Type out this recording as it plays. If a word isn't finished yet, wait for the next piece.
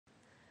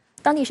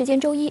当地时间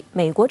周一，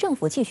美国政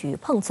府继续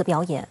碰瓷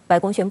表演。白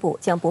宫宣布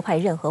将不派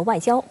任何外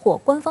交或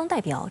官方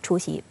代表出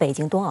席北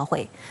京冬奥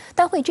会，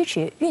但会支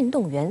持运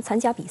动员参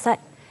加比赛。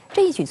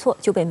这一举措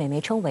就被美媒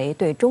称为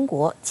对中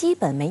国基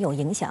本没有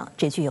影响，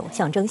只具有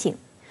象征性。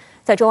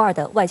在周二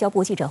的外交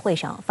部记者会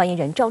上，发言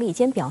人赵立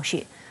坚表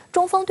示，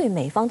中方对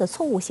美方的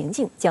错误行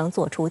径将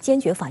做出坚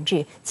决反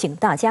制，请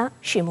大家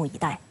拭目以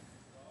待。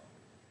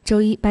周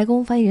一，白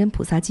宫发言人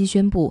普萨基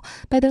宣布，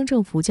拜登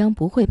政府将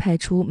不会派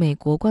出美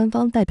国官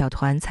方代表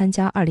团参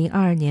加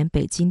2022年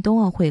北京冬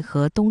奥会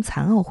和冬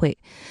残奥会，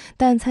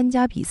但参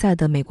加比赛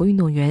的美国运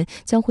动员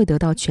将会得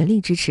到全力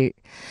支持。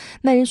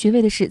耐人寻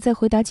味的是，在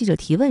回答记者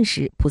提问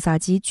时，普萨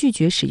基拒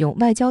绝使用“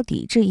外交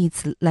抵制”一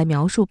词来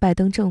描述拜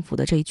登政府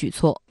的这一举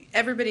措。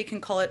Everybody can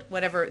call it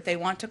whatever they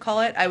want to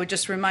call it. I would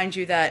just remind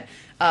you that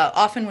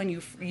often when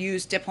you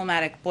use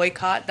diplomatic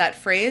boycott, that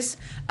phrase,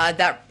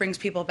 that brings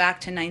people back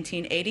to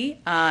 1980,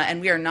 and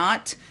we are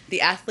not.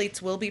 The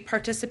athletes will be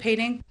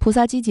participating. 普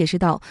萨基解释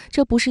道，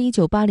这不是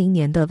1980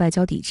年的外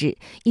交抵制。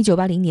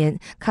1980年，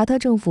卡特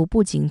政府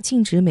不仅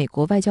禁止美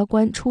国外交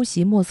官出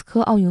席莫斯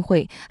科奥运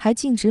会，还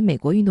禁止美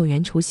国运动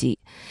员出席。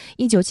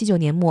1979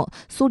年末，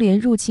苏联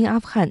入侵阿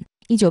富汗。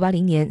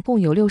1980年，共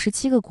有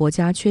67个国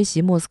家缺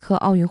席莫斯科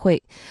奥运会。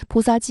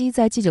普萨基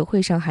在记者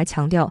会上还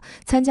强调，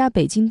参加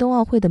北京冬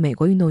奥会的美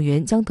国运动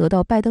员将得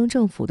到拜登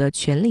政府的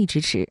全力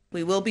支持。We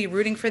will be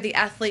rooting for the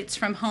athletes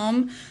from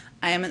home.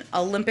 I am an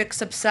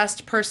Olympics-obsessed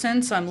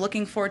person, so I'm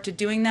looking forward to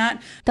doing that.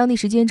 当地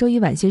时间周一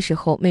晚些时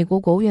候，美国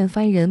国务院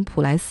发言人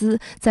普莱斯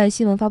在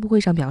新闻发布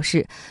会上表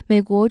示，美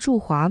国驻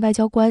华外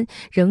交官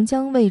仍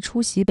将为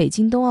出席北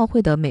京冬奥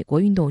会的美国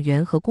运动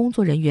员和工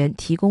作人员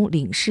提供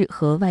领事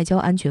和外交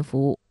安全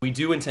服务。We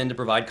do intend to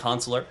provide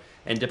consular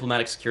and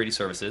diplomatic security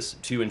services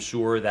to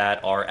ensure that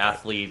our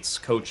athletes,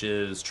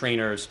 coaches,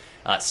 trainers,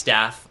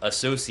 staff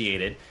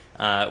associated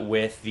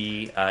with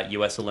the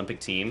U.S. Olympic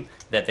team,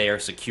 that they are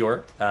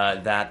secure,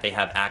 that they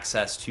have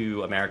access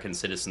to American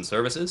citizen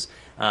services,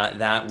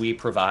 that we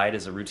provide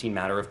as a routine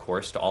matter, of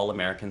course, to all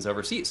Americans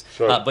overseas.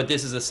 But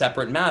this is a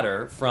separate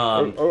matter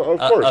from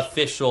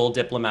official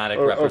diplomatic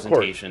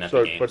representation at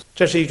the Games.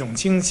 这是一种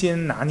精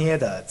心拿捏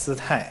的姿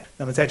态。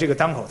那么在这个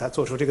当口，他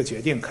做出这个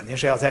决定，肯定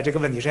是要在这个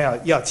问题上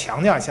要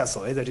强调一下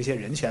所谓的这些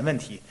人权问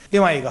题。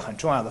另外一个很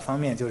重要的方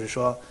面就是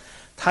说，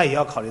他也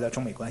要考虑到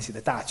中美关系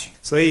的大局，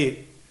所以。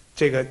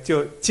这个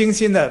就精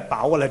心的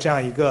把握了这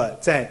样一个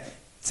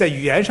在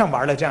语言上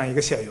玩的这样一个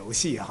小游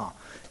戏哈，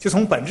就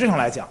从本质上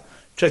来讲，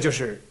这就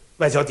是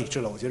外交抵制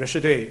了。我觉得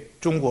是对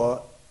中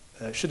国，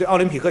是对奥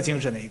林匹克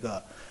精神的一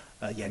个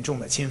严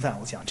重的侵犯。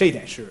我想这一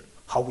点是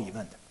毫无疑问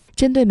的。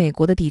针对美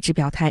国的抵制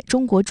表态，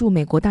中国驻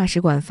美国大使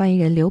馆发言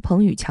人刘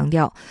鹏宇强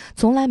调，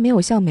从来没有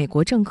向美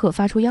国政客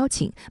发出邀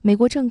请，美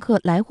国政客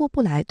来或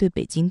不来，对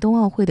北京冬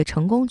奥会的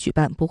成功举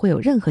办不会有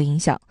任何影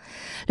响。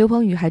刘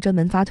鹏宇还专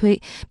门发推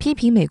批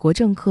评美国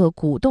政客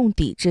鼓动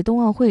抵制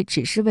冬奥会，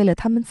只是为了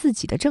他们自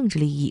己的政治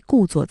利益，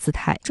故作姿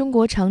态。中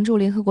国常驻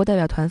联合国代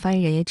表团发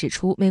言人也指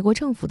出，美国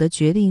政府的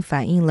决定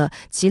反映了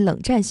其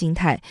冷战心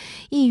态，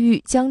意欲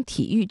将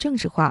体育政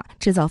治化，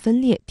制造分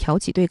裂，挑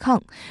起对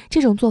抗，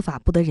这种做法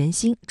不得人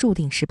心，注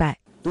定失败。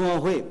冬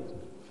奥会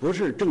不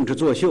是政治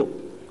作秀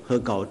和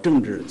搞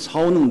政治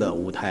操弄的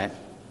舞台。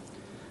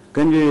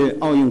根据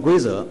奥运规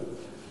则，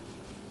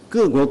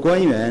各国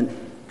官员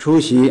出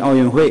席奥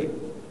运会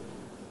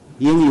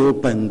应由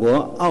本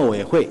国奥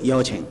委会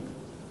邀请。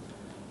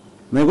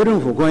美国政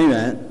府官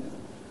员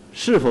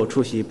是否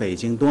出席北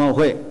京冬奥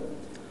会，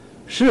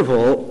是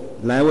否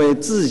来为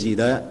自己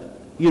的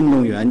运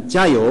动员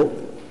加油，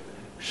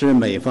是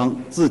美方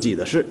自己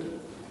的事。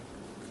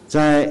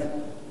在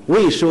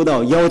未收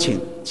到邀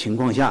请情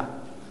况下，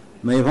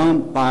美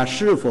方把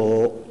是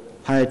否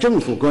派政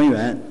府官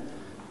员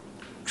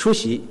出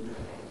席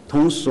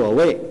同所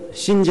谓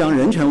新疆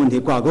人权问题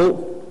挂钩，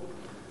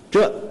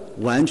这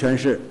完全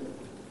是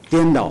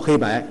颠倒黑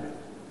白，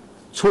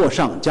错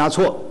上加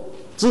错，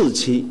自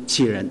欺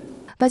欺人。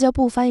外交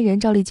部发言人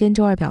赵立坚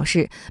周二表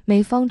示，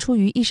美方出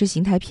于意识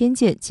形态偏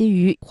见，基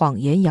于谎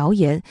言谣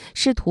言，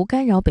试图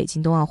干扰北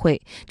京冬奥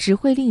会，只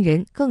会令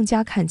人更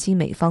加看清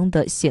美方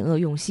的险恶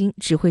用心，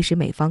只会使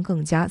美方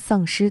更加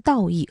丧失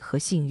道义和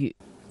信誉。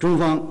中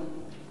方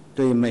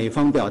对美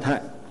方表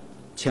态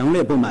强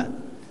烈不满，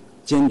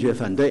坚决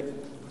反对，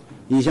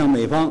已向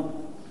美方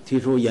提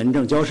出严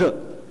正交涉，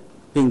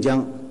并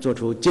将作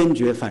出坚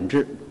决反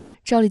制。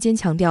赵立坚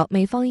强调，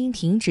美方应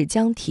停止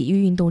将体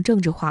育运动政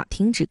治化，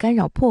停止干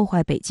扰破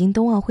坏北京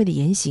冬奥会的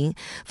言行，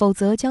否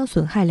则将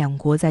损害两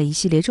国在一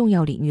系列重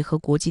要领域和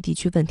国际地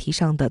区问题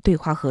上的对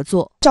话合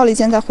作。赵立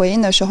坚在回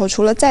应的时候，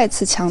除了再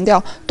次强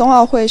调冬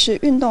奥会是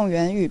运动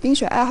员与冰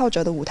雪爱好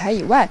者的舞台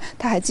以外，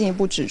他还进一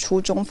步指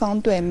出，中方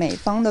对美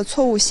方的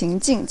错误行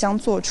径将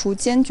做出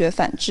坚决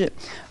反制。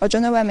而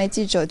针对外媒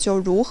记者就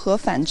如何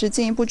反制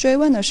进一步追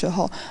问的时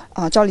候，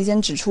赵立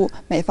坚指出，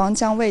美方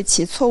将为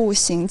其错误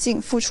行径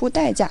付出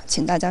代价，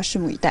请大家拭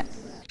目以待。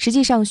实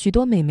际上，许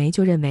多美媒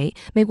就认为，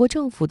美国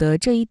政府的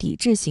这一抵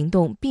制行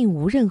动并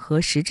无任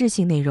何实质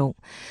性内容。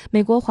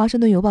美国《华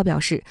盛顿邮报》表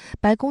示，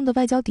白宫的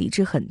外交抵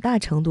制很大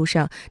程度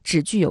上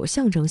只具有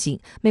象征性，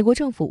美国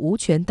政府无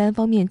权单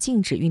方面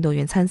禁止运动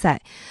员参赛。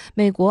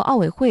美国奥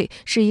委会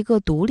是一个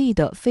独立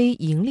的非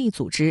营利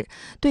组织，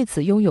对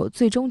此拥有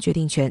最终决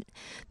定权。《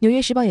纽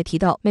约时报》也提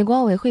到，美国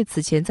奥委会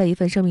此前在一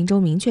份声明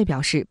中明确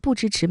表示，不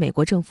支持美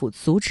国政府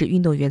阻止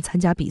运动员参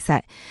加比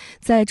赛。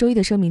在周一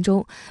的声明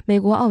中，美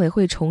国奥委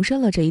会重申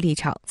了这一立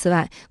场。此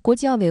外，国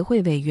际奥委会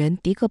委员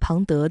迪克·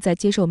庞德在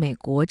接受美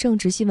国政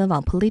治新闻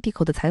网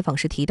Politico 的采访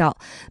时提到，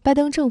拜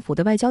登政府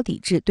的外交抵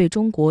制对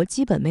中国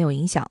基本没有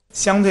影响。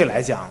相对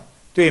来讲，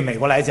对美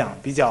国来讲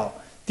比较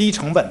低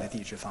成本的抵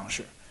制方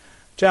式，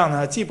这样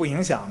呢既不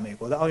影响美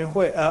国的奥运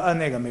会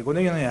美国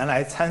的运动员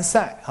来参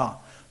赛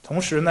同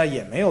时呢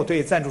也没有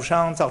对赞助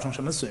商造成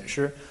什么损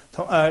失。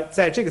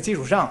在这个基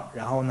础上，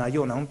然后呢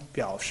又能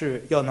表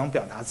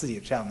达自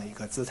己这样的一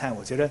个姿态，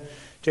我觉得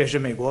这是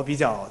美国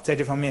在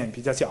这方面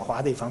比较狡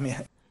猾的一方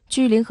面。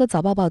据联合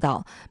早报报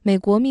道，美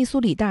国密苏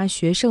里大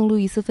学圣路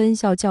易斯分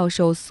校教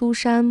授苏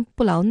珊·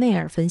布劳内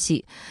尔分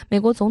析，美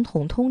国总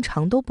统通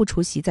常都不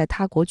出席在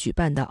他国举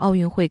办的奥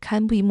运会开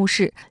闭幕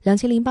式。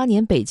2008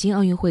年北京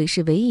奥运会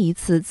是唯一一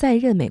次在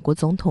任美国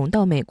总统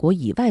到美国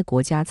以外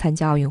国家参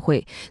加奥运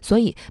会，所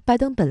以拜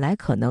登本来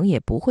可能也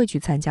不会去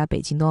参加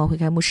北京冬奥会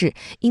开幕式。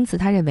因此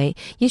他认为，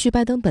也许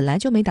拜登本来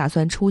就没打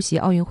算出席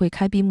奥运会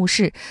开闭幕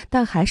式，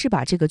但还是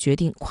把这个决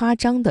定夸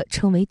张地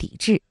称为抵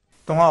制。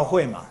冬奥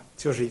会嘛，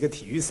就是一个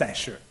体育赛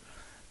事，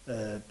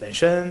本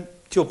身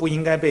就不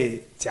应该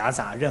被夹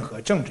杂任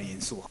何政治因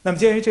素。那么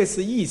鉴于这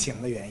次疫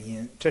情的原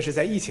因，这是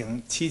在疫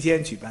情期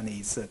间举办的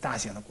一次大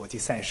型的国际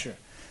赛事，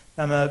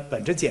那么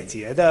本着简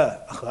洁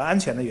的和安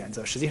全的原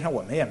则，实际上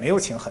我们也没有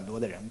请很多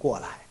的人过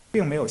来，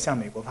并没有向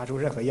美国发出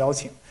任何邀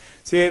请。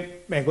所以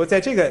美国在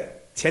这个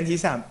前提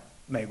下，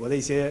美国的一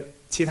些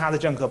其他的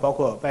政客，包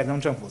括拜登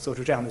政府做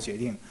出这样的决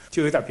定，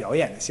就有点表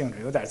演的性质，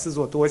有点自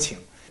作多情。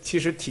其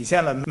实体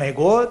现了美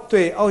国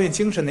对奥运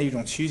精神的一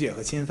种曲解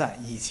和侵犯，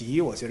以及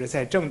我觉得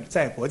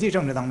在国际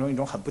政治当中一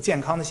种很不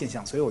健康的现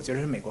象，所以我觉得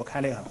是美国开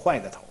了一个很坏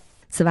的头。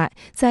此外，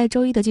在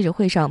周一的记者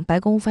会上，白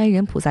宫发言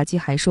人普萨基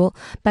还说，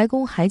白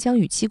宫还将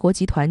与七国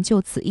集团就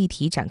此议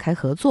题展开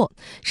合作。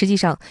实际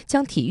上，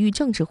将体育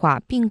政治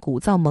化并鼓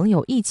噪盟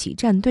友一起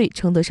站队，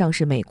称得上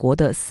是美国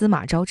的司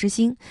马昭之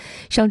心。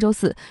上周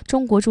四，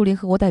中国驻联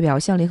合国代表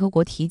向联合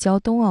国提交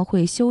冬奥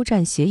会休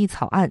战协议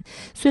草案，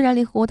虽然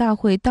联合国大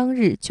会当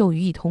日就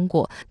予以通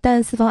过，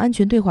但四方安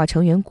全对话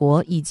成员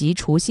国以及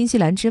除新西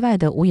兰之外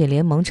的五眼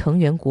联盟成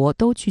员国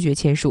都拒绝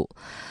签署。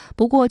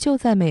不过，就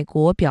在美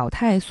国表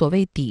态所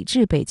谓抵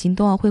制北京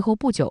冬奥会后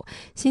不久，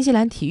新西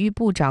兰体育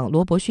部长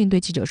罗伯逊对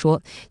记者说，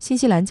新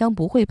西兰将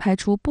不会派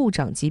出部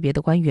长级别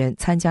的官员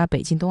参加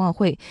北京冬奥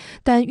会，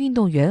但运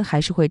动员还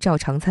是会照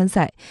常参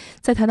赛。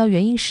在谈到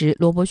原因时，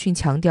罗伯逊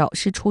强调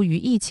是出于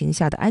疫情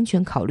下的安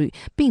全考虑，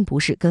并不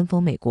是跟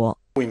风美国。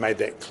We made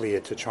that clear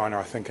to China,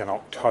 I think, in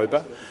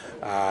October,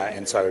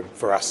 and so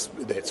for us,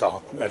 that's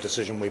a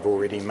decision we've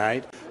already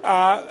made.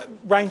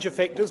 Range of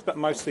factors, but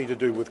mostly to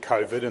do with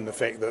COVID and the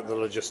fact that the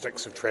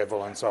logistics of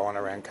travel and so on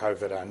around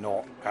COVID are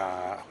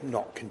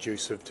not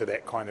conducive to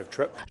that kind of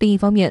trip. 另一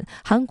方面，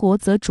韩国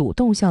则主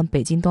动向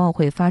北京冬奥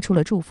会发出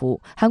了祝福。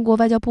韩国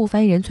外交部发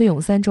言人崔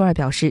永三周二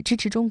表示，支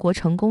持中国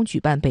成功举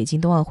办北京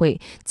冬奥会，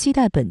期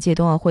待本届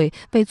冬奥会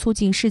为促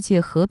进世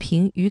界和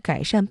平与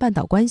改善半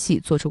岛关系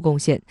做出贡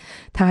献。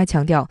他还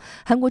强调，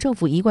韩国政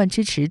府一贯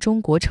支持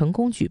中国成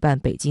功举办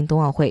北京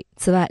冬奥会。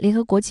此外，联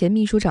合国前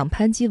秘书长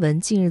潘基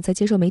文近日在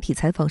接受媒体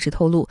采访时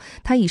透露，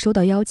他已收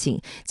到邀请，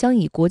将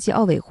以国际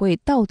奥委会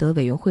道德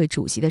委员会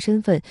主席的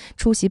身份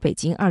出席北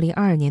京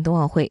2022年冬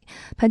奥会。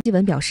潘基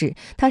文表示，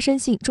他深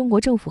信中国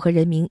政府和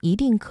人民一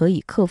定可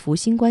以克服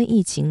新冠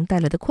疫情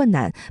带来的困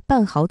难，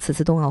办好此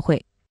次冬奥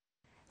会。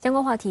相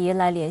关话题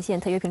来连线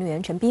特约评论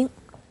员陈斌。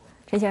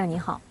陈先生您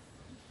好。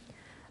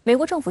美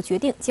国政府决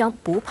定将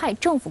不派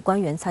政府官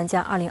员参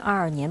加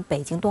2022年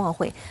北京冬奥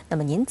会，那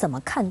么您怎么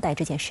看待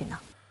这件事呢？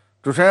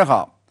主持人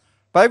好，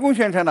白宫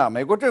宣称呢，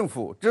美国政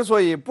府之所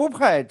以不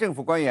派政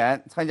府官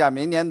员参加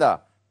明年的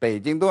北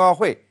京冬奥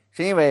会，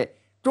是因为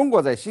中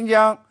国在新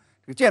疆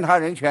践踏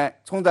人权，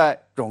存在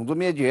种族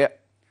灭绝。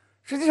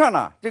实际上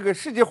呢，这个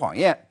世纪谎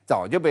言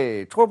早就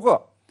被戳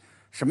破，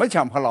什么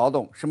强迫劳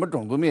动，什么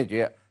种族灭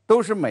绝，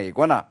都是美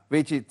国呢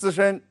为其自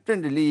身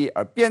政治利益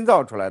而编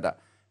造出来的，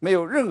没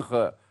有任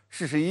何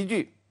事实依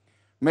据。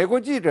美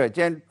国记者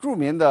兼著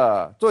名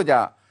的作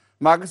家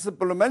马克思·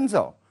布鲁门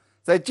佐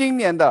在今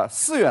年的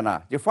4月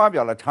呢，就发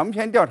表了长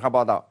篇调查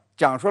报道，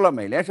讲述了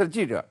美联社的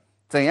记者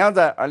怎样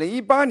在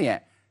2018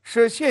年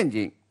设陷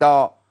阱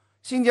到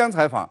新疆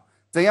采访，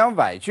怎样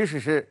歪曲事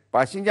实，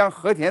把新疆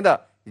和田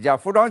的一家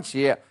服装企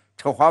业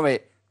筹划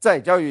为再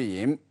教育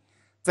营，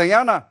怎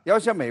样呢要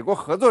向美国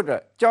合作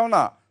者交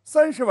纳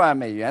30万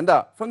美元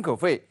的封口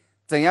费，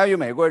怎样与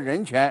美国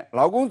人权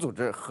劳工组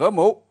织合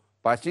谋，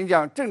把新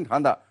疆正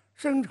常的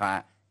生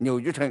产扭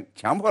曲成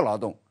强迫劳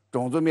动、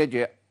种族灭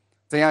绝，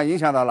怎样影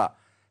响到了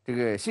这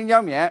个新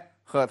疆棉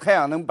和太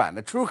阳能板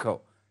的出口，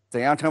怎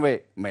样成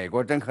为美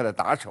国政客的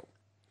打手。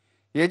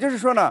也就是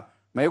说呢，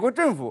美国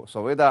政府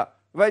所谓的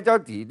外交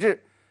抵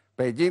制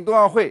北京冬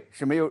奥会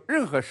是没有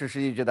任何事实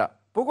依据的，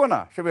不过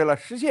呢，是为了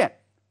实现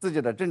自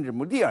己的政治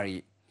目的而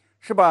已，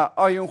是把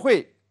奥运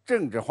会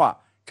政治化，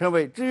成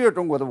为制约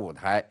中国的舞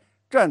台，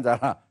站在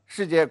了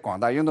世界广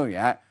大运动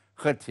员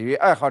和体育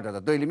爱好者的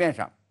对立面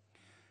上。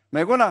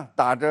美国呢，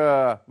打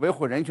着维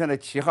护人权的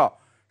旗号，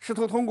试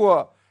图通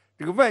过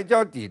这个外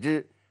交抵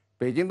制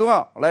北京冬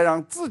奥来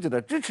让自己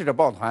的支持者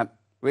抱团，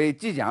为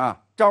即将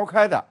召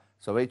开的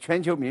所谓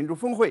全球民主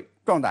峰会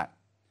壮胆。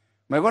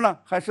美国呢，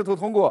还试图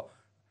通过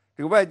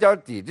这个外交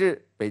抵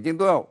制北京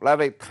冬奥来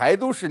为台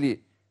独势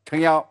力撑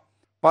腰，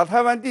把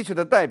台湾地区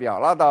的代表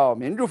拉到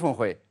民主峰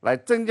会，来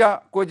增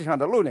加国际上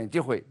的露脸机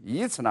会，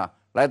以此呢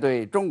来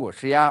对中国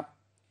施压。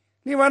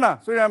另外呢，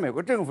虽然美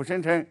国政府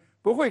声称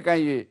不会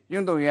干预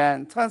运动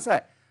员参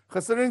赛和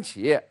私人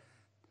企业，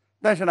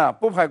但是呢，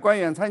不派官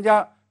员参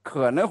加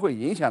可能会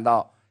影响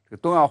到这个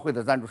冬奥会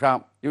的赞助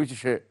商，尤其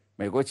是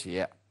美国企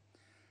业。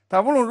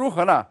但无论如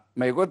何呢，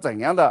美国怎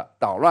样的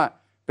捣乱，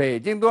北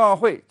京冬奥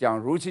会将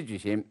如期举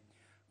行。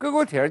各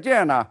国铁人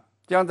健呢，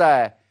将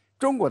在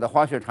中国的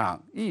滑雪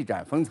场一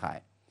展风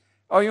采。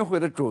奥运会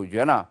的主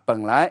角呢，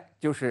本来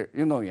就是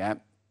运动员，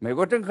美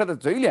国政客的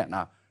嘴脸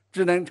呢，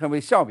只能成为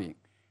笑柄。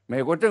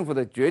美国政府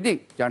的决定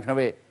将成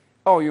为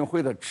奥运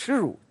会的耻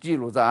辱，记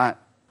录在案。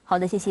好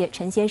的，谢谢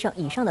陈先生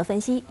以上的分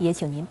析，也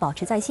请您保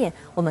持在线，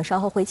我们稍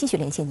后会继续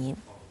连线您，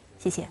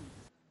谢谢。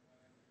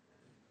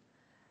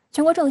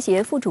全国政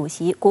协副主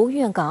席、国务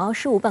院港澳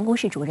事务办公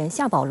室主任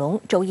夏宝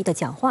龙周一的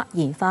讲话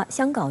引发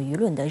香港舆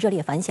论的热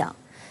烈反响。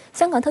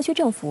香港特区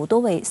政府多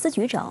位司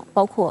局长，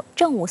包括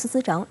政务司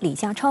司长李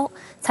家超、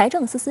财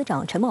政司司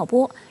长陈茂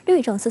波、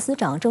律政司司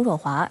长周若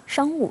华、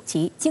商务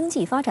及经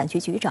济发展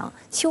局局长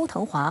邱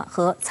腾华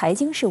和财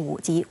经事务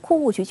及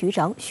库务局局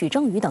长许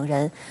正宇等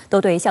人都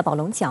对夏宝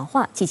龙讲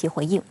话积极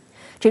回应，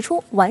指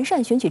出完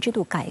善选举制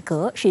度改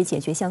革是解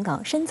决香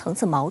港深层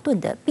次矛盾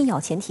的必要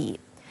前提。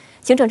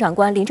行政长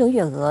官林郑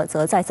月娥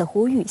则再次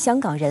呼吁香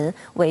港人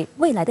为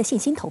未来的信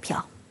心投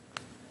票。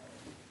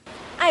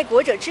爱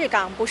国者治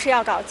港不是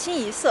要搞清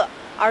一色，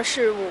而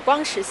是五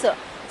光十色。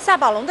夏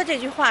宝龙的这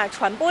句话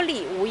传播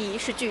力无疑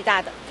是巨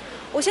大的。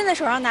我现在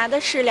手上拿的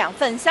是2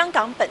份香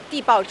港本地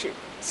报纸《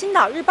星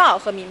岛日报》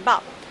和《明报》，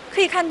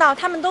可以看到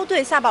他们都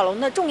对夏宝龙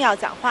的重要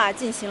讲话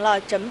进行了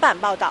整版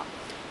报道。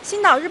《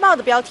星岛日报》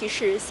的标题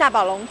是夏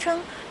宝龙称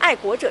爱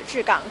国者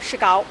治港是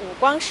搞五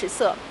光十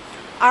色，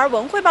而《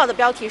文汇报》的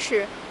标题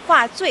是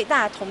画最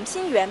大同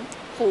心圆，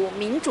谱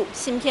民主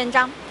新篇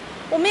章。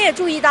我们也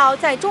注意到，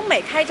在中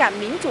美开展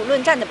民主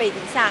论战的背景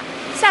下，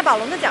夏宝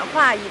龙的讲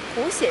话以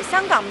谱写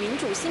香港民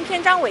主新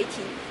篇章为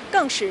题，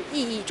更是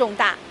意义重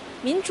大。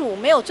民主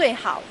没有最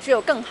好，只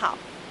有更好。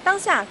当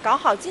下搞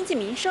好经济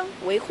民生，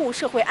维护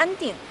社会安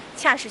定，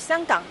恰是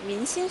香港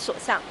民心所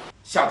向。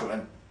夏主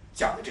任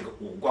讲的这个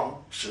五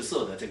光十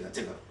色的这个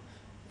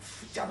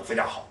讲得非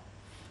常好，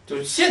就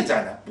是现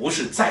在呢，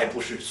再不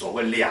是所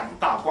谓2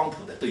大光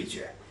谱的对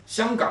决。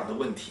香港的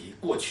问题，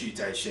过去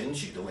在选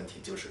举的问题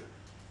就是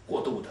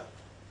过度的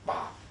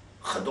把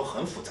很多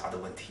很复杂的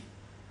问题，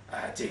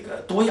这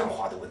个多样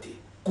化的问题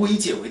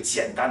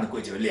简单的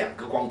归结为2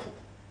个光谱，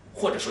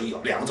或者说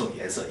有2种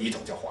颜色，一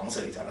种叫黄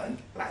色，一种叫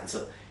蓝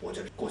色。我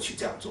觉得过去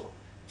这样做，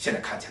现在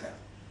看起来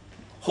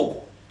后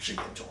果是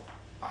严重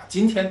啊。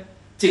今天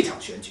这场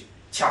选举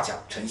恰恰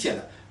呈现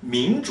了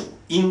民主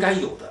应该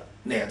有的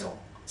那种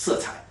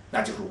色彩，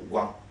那就是五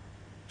光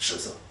十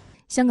色。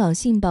香港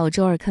信报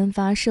周二刊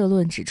发社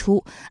论指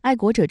出，爱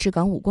国者治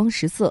港五光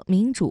十色，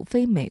民主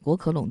非美国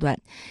可垄断。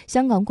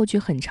香港过去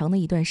很长的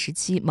一段时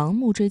期盲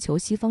目追求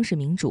西方式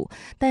民主，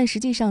但实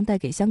际上带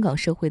给香港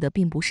社会的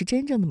并不是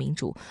真正的民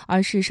主，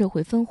而是社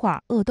会分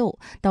化、恶斗，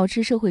导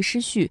致社会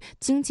失序、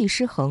经济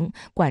失衡、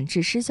管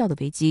制失效的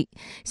危机。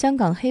香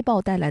港黑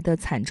暴带来的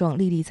惨状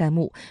历历在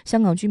目，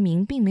香港居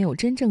民并没有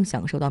真正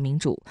享受到民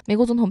主。美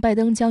国总统拜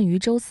登将于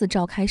周4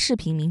召开视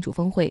频民主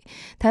峰会，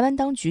台湾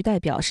当局代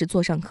表是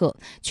座上客。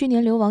去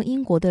年流亡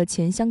英国的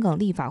前香港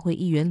立法会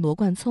议员罗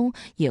冠聪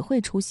也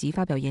会出席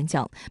发表演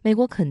讲。美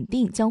国肯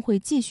定将会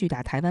继续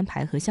打台湾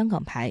牌和香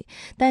港牌，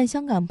但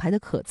香港牌的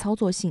可操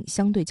作性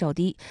相对较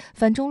低，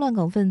反中乱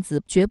港分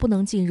子绝不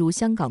能进入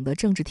香港的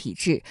政治体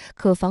制，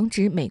可防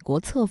止美国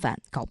策反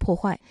搞破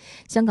坏。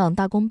香港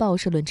大公报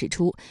社论指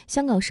出，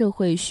香港社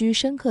会需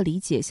深刻理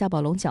解夏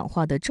宝龙讲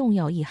话的重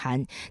要意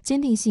涵，坚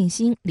定信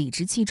心，理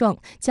直气壮，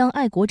将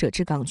爱国者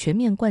治港全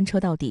面贯彻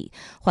到底。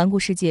环顾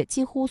世界，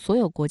几乎所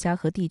有国家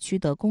和地区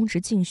的公职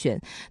竞选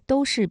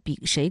都是比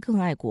谁更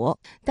爱国，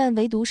但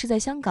唯独是在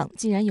香港，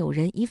竟然有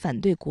人以反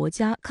对国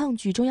家、抗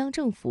拒中央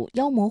政府、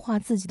妖魔化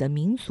自己的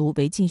民族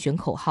为竞选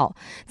口号，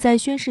在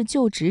宣誓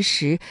就职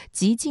时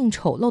极尽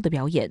丑陋的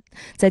表演。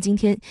在今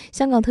天，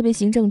香港特别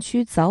行政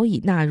区早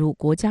已纳入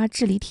国家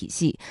治理体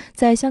系，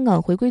在香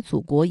港回归祖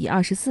国已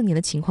24年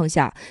的情况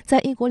下，在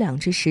一国两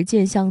制实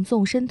践向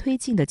纵深推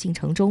进的进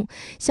程中，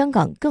香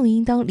港更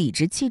应当理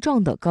直气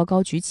壮地高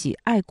高举起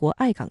爱国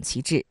爱港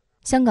旗帜。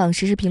香港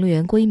时事评论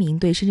员郭一鸣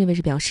对深圳卫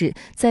视表示，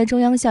在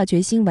中央下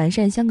决心完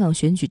善香港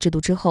选举制度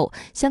之后，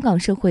香港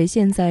社会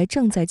现在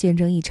正在见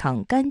证一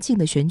场干净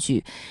的选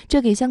举，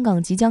这给香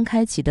港即将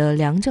开启的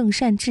良政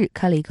善治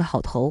开了一个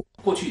好头。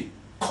过去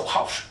口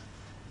号是，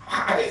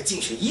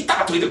竞选一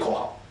大堆的口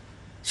号，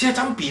现在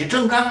咱们比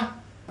正干啊，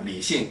理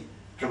性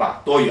是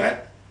吧？多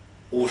元、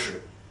务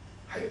实，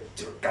还有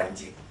就是干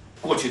净。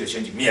过去的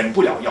选举免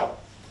不了要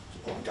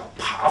我们叫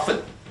扒粪，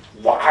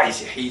挖一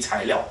些黑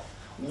材料。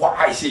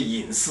挖一些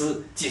隐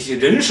私，进行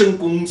人身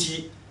攻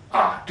击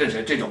啊！正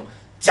是这种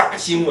假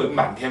新闻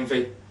满天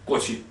飞。过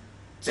去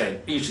在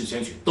历次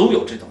选举都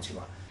有这种情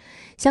况。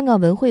香港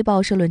文汇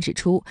报社论指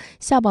出，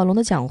夏宝龙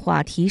的讲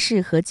话提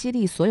示和激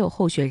励所有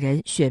候选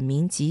人、选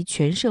民及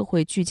全社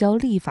会聚焦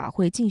立法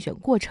会竞选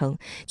过程，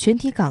全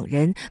体港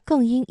人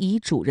更应以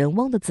主人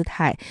翁的姿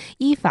态，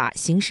依法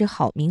行使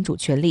好民主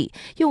权利，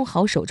用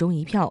好手中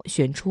一票，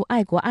选出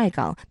爱国爱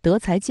港、德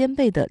才兼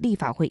备的立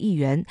法会议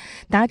员，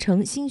达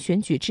成新选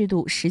举制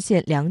度实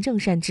现良政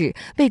善治、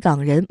为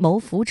港人谋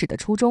福祉的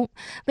初衷，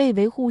为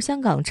维护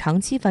香港长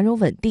期繁荣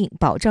稳定、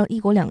保障一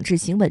国两制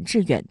行稳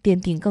致远奠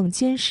定更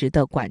坚实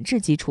的管制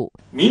基础。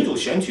民主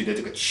选举的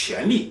这个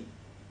权利，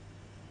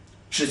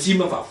是基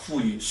本法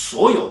赋予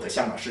所有的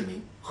香港市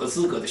民合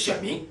资格的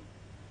选民，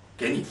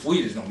给你赋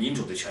予的这种民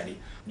主的权利。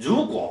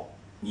如果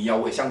你要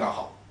为香港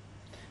好，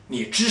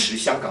你支持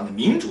香港的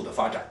民主的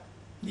发展，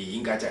你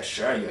应该在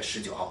12月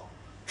19号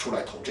出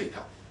来投这一票，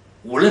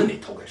无论你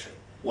投给谁。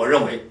我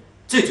认为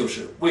这就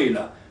是为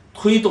了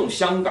推动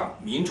香港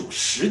民主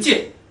实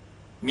践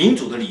民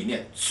主的理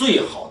念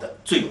最好的、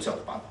最有效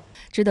的办法。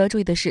值得注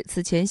意的是，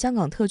此前香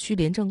港特区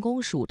廉政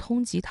公署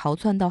通缉逃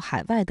窜到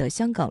海外的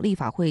香港立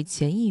法会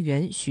前议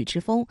员许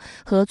志峰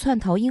和窜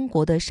逃英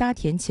国的沙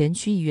田前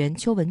区议员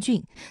邱文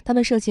俊，他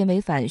们涉嫌违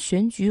反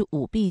选举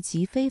舞弊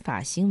及非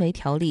法行为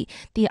条例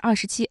第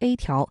27A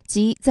条，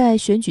即在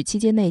选举期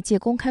间内借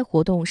公开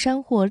活动煽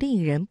惑另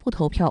一人不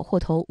投票或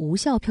投无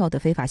效票的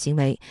非法行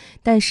为。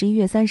但11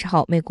月30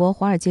号，美国《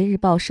华尔街日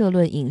报》社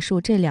论引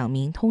述这2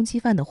名通缉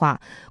犯的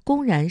话，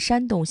公然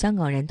煽动香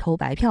港人投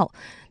白票。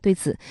对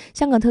此，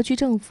香港特区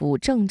政府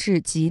政治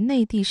及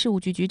内地事务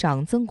局局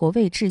长曾国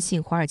卫致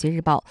信《华尔街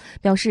日报》，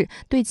表示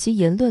对其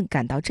言论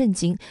感到震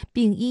惊，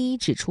并一一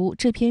指出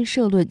这篇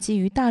社论基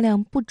于大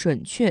量不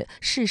准确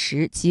事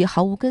实及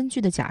毫无根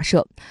据的假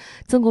设。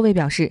曾国卫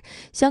表示，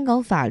香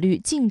港法律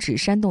禁止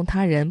煽动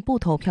他人不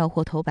投票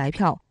或投白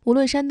票，无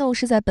论煽动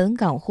是在本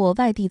港或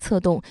外地策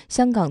动，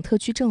香港特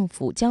区政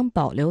府将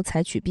保留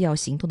采取必要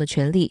行动的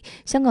权利。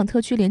香港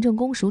特区廉政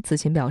公署此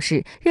前表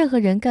示，任何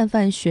人干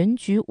犯选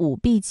举舞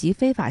弊及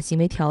非法行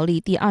为条例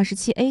第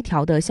27A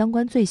条的相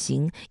关罪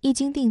行，一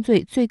经定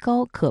罪，最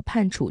高可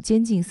判处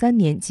监禁3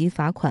年及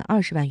罚款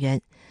20万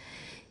元。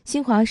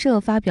新华社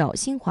发表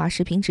新华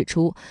时评指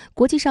出，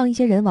国际上一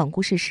些人罔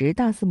顾事实，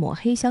大肆抹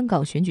黑香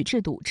港选举制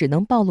度，只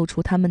能暴露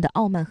出他们的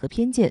傲慢和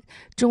偏见。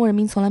中国人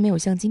民从来没有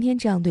像今天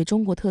这样对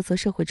中国特色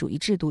社会主义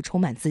制度充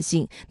满自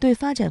信，对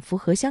发展符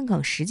合香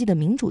港实际的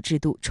民主制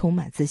度充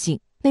满自信。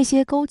那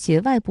些勾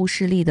结外部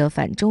势力的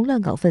反中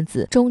乱港分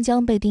子，终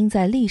将被钉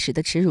在历史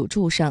的耻辱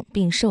柱上，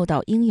并受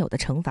到应有的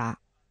惩罚。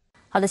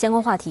好的，相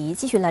关话题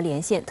继续来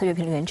连线特约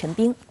评论员陈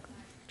斌。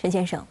陈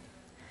先生，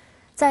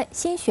在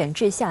新选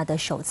制下的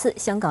首次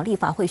香港立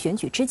法会选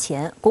举之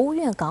前，国务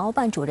院港澳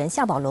办主任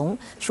夏宝龙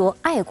说，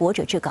爱国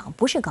者治港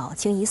不是搞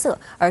清一色，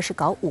而是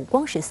搞五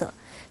光十色，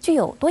具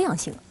有多样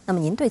性。那么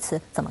您对此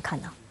怎么看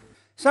呢？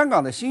香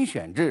港的新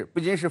选制不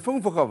仅是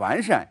丰富和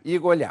完善一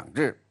国两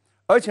制，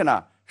而且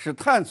呢是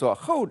探索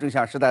后正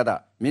向时代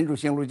的民主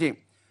新路径，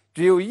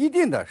具有一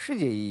定的世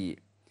界意义。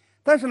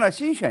但是呢，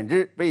新选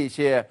制被一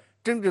些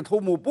政治图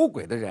谋不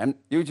轨的人，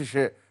尤其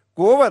是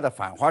国外的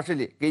反华势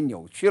力给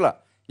扭曲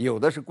了，有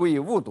的是故意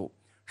误读，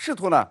试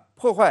图呢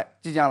破坏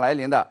即将来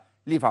临的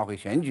立法会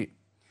选举。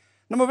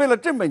那么为了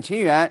正本清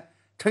源、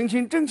澄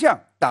清真相、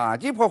打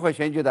击破坏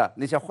选举的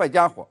那些坏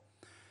家伙，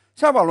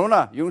夏宝龙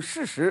呢用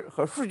事实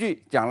和数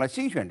据讲了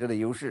新选制的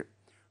优势，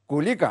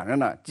鼓励港人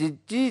呢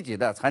积极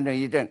的参政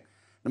议政，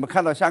那么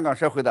看到香港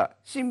社会的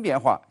新变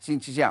化、新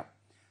气象，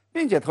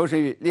并且投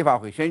身于立法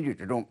会选举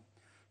之中，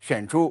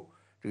选出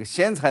这个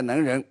贤才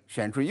能人，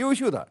选出优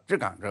秀的治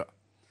港者。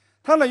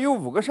他呢用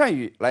5个善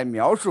语来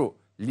描述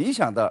理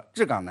想的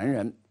治港能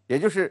人，也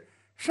就是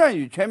善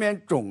于全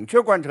面准确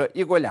贯彻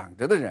一国两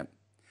制的人，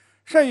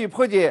善于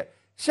破解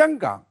香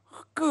港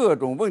各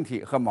种问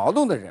题和矛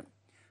盾的人，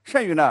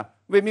善于呢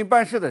为民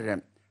办事的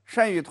人，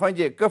善于团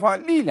结各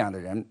方力量的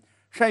人，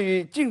善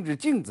于尽职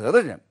尽责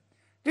的人。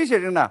这些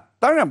人呢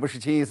当然不是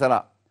清一色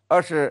了，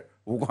而是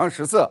五光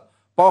十色，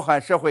包含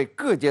社会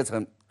各阶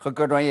层和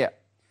各专业。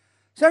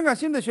香港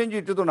新的选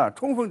举制度呢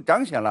充分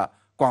彰显了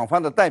广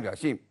泛的代表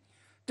性、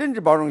政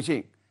治包容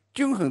性、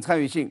均衡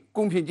参与性、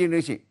公平竞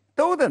争性，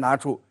都得拿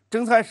出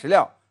真材实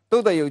料，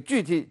都得有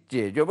具体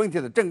解决问题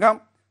的政纲，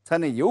才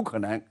能有可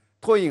能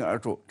脱颖而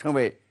出，成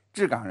为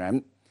治港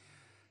人。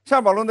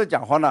夏宝龙的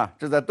讲话呢，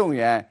旨在动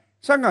员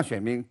香港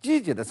选民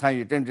积极的参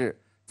与政治、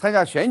参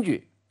加选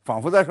举，仿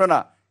佛在说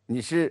呢，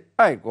你是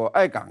爱国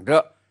爱港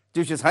者，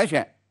就去参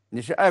选，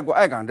你是爱国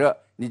爱港者，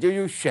你就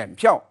用选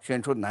票选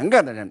出能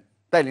干的人，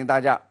带领大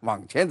家往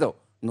前走，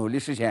努力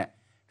实现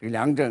这个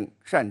良政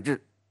善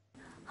治。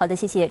好的，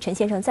谢谢陈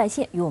先生在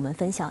线与我们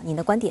分享您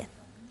的观点，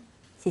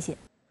谢谢。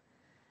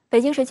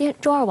北京时间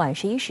周二晚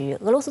11时，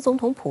俄罗斯总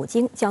统普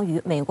京将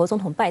与美国总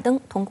统拜登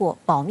通过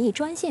保密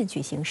专线举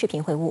行视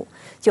频会晤，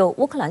就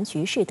乌克兰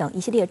局势等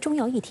一系列重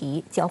要议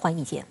题交换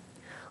意见。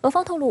俄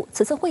方透露，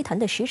此次会谈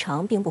的时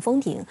长并不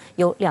封顶，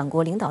由两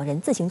国领导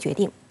人自行决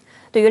定。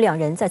对于两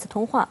人再次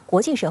通话，国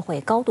际社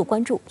会高度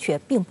关注，却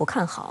并不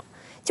看好。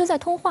就在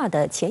通话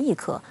的前一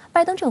刻，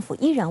拜登政府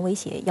依然威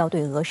胁要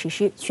对俄实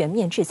施全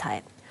面制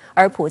裁。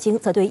而普京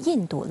则对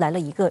印度来了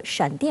一个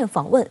闪电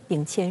访问，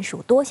并签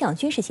署多项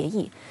军事协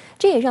议，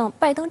这也让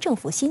拜登政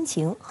府心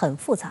情很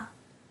复杂。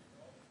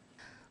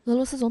俄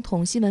罗斯总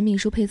统新闻秘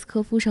书佩斯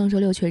科夫上周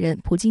六确认，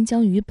普京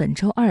将于本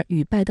周二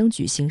与拜登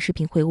举行视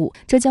频会晤，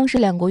这将是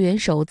两国元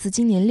首自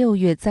今年6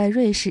月在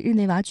瑞士日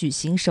内瓦举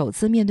行首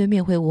次面对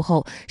面会晤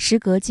后，时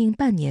隔近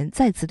半年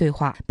再次对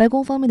话。白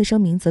宫方面的声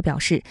明则表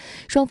示，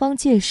双方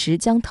届时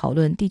将讨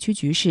论地区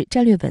局势、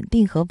战略稳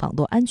定和网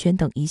络安全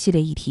等一系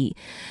列议题，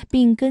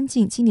并跟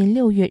进今年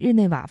6月日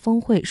内瓦峰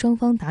会双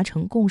方达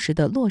成共识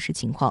的落实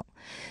情况。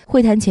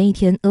会谈前一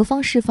天，俄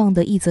方释放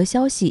的一则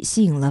消息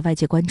吸引了外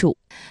界关注。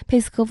佩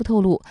斯科夫透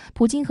露，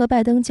普京和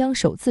拜登将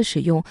首次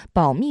使用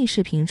保密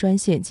视频专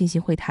线进行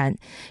会谈，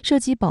涉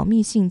及保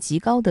密性极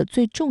高的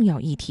最重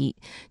要议题。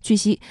据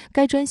悉，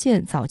该专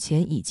线早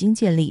前已经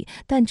建立，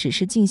但只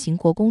是进行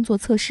过工作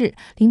测试，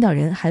领导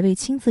人还未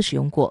亲自使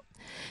用过。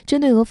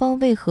针对俄方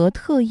为何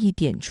特意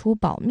点出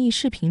保密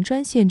视频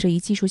专线这一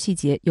技术细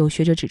节，有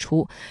学者指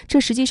出，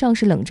这实际上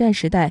是冷战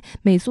时代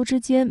美苏之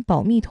间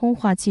保密通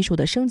话技术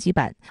的升级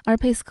版。而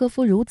佩斯科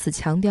夫如此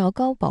强调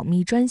高保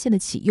密专线的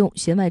启用，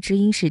弦外之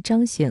音是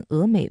彰显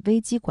俄美危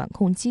机管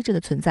控机制的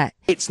存在。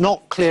It's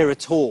not clear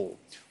at all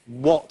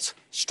what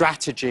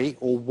strategy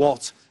or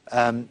what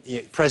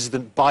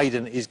President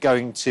Biden is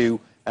going to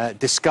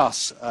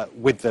discuss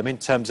with them in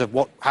terms of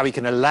how he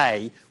can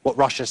allay what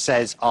Russia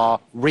says are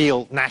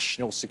real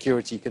national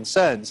security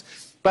concerns.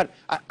 But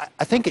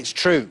I think it's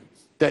true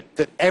that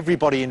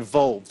everybody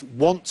involved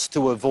wants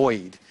to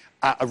avoid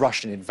a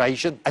Russian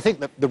invasion. I think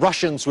that the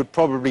Russians would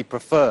probably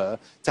prefer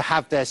to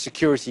have their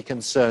security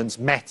concerns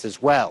met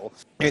as well.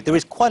 There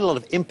is quite a lot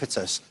of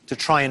impetus to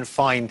try and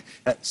find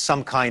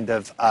some kind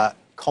of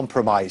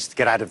compromise to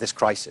get out of this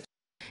crisis.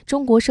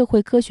 中国社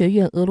会科学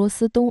院俄罗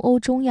斯东欧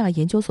中亚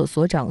研究所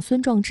所长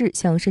孙壮志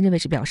向深圳卫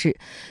视表示，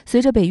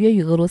随着北约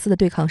与俄罗斯的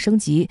对抗升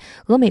级，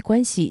俄美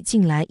关系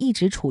近来一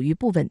直处于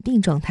不稳定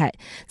状态。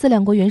自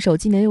两国元首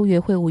今年6月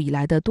会晤以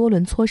来的多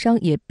轮磋商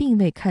也并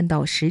未看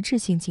到实质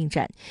性进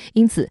展，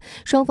因此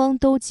双方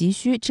都急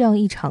需这样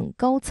一场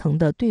高层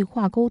的对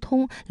话沟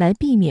通，来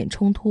避免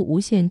冲突无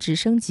限制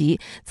升级，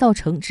造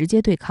成直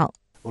接对抗。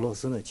俄罗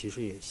斯呢，其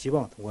实也希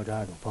望通过这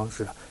样一种方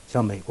式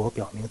向美国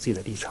表明自己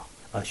的立场。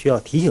需要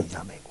提醒一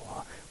下美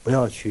国不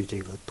要去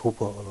突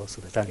破俄罗斯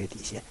的战略底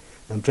线。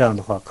那么这样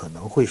的话，可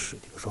能会使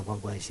双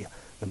方关系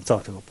那么造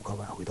成不可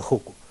挽回的后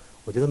果。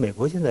我觉得美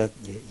国现在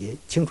也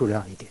清楚这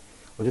样一点。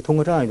我觉得通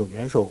过这样一种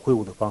元首会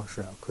晤的方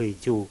式可以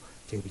就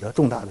比较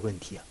重大的问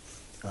题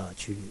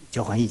去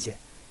交换意见，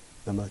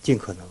那么尽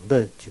可能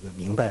的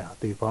明白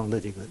对方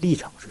的立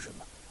场是什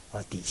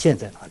么底线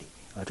在哪里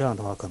这样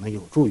的话可能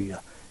有助于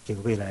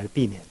未来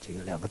避免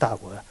两个大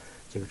国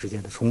之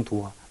间的冲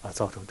突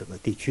造成整个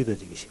地区的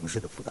形势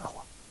的复杂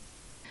化。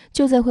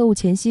就在会晤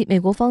前夕，美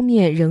国方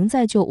面仍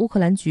在就乌克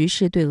兰局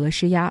势对俄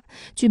施压。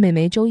据美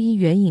媒周一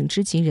援引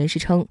知情人士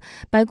称，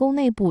白宫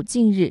内部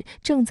近日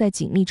正在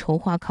紧密筹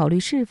划，考虑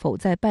是否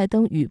在拜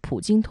登与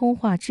普京通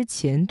话之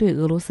前对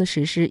俄罗斯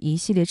实施一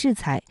系列制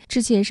裁。知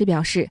情人士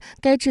表示，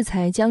该制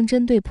裁将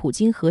针对普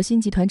京核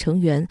心集团成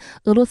员、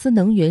俄罗斯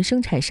能源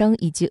生产商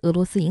以及俄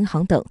罗斯银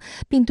行等，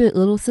并对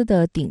俄罗斯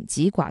的顶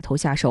级寡头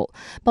下手，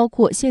包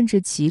括限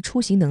制其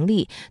出行能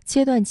力、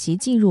切断其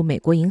进入美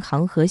国银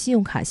行和信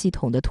用卡系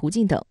统的途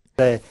径等。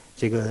在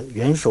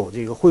元首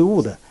会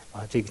晤的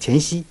前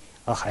夕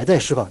还在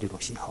释放这种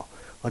信号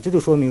这就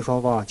说明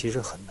双方其实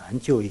很难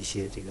就一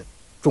些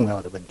重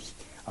要的问题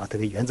特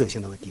别原则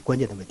性的问题、关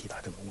键的问题达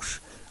成共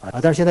识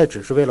但是现在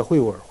只是为了会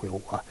晤而会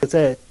晤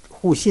在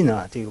互信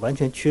完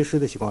全缺失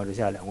的情况之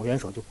下，两国元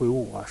首就会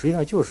晤实际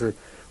上就是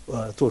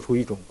做出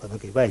一种可能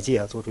给外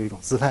界做出一种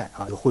姿态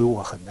会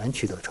晤很难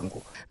取得成果。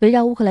围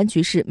绕乌克兰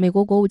局势，美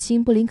国国务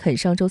卿布林肯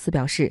上周四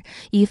表示，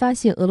已发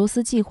现俄罗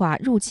斯计划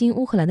入侵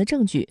乌克兰的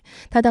证据。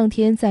他当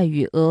天在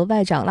与俄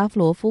外长拉夫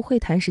罗夫会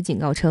谈时警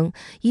告称，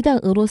一旦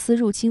俄罗斯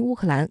入侵乌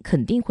克兰，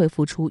肯定会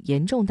付出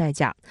严重代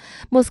价。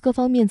莫斯科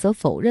方面则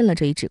否认了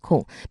这一指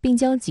控，并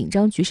将紧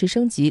张局势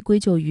升级归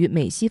咎于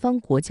美西方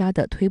国家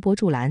的推波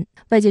助澜。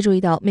外界注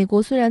意到，美国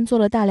国虽然做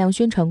了大量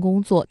宣传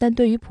工作，但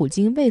对于普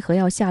京为何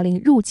要下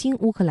令入侵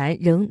乌克兰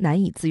仍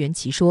难以自圆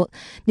其说。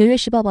纽约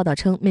时报报道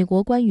称，美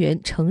国官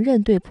员承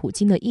认对普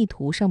京的意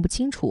图尚不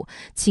清楚，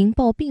情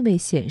报并未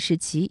显示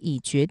其已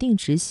决定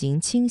执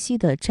行清晰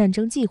的战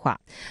争计划。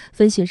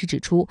分析人士指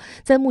出，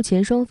在目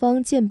前双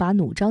方剑拔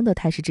弩张的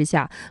态势之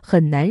下，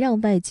很难让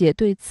外界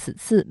对此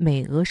次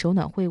美俄首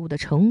脑会晤的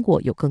成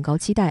果有更高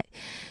期待。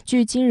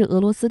据今日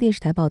俄罗斯电视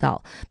台报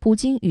道，普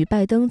京与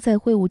拜登在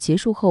会晤结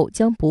束后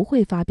将不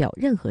会发表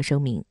任何声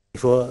明。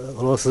说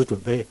俄罗斯准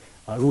备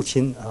入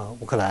侵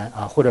乌克兰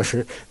或者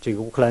是这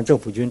个乌克兰政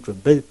府军准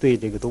备对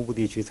这个东部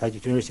地区采取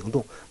军事行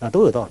动，那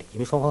都有道理，因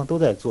为双方都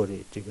在做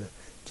这个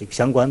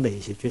相关的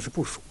一些军事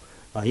部署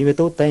因为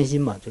都担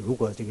心嘛，如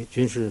果这个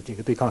军事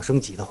对抗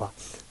升级的话，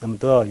那么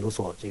都要有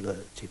所这个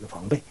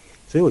防备。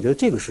所以我觉得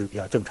这个是比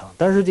较正常，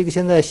但是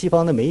现在西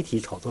方的媒体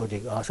炒作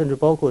甚至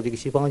包括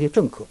西方一些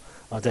政客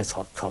在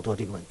炒作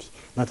这个问题，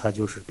那他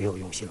就是别有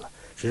用心了，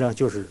实际上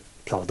就是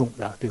挑动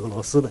对俄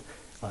罗斯的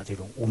这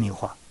种污名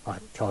化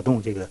挑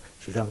动实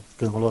际上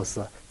跟俄罗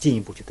斯进一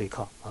步去对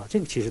抗这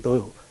个其实都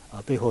有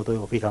背后都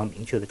有非常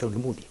明确的政治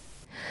目的。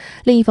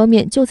另一方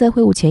面，就在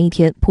会晤前一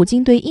天，普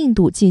京对印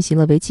度进行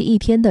了为期1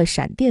天的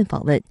闪电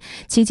访问。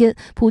期间，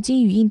普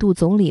京与印度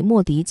总理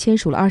莫迪签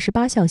署了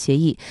28项协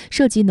议，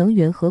涉及能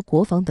源和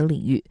国防等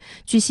领域。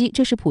据悉，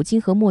这是普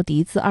京和莫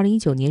迪自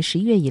2019年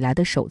11月以来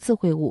的首次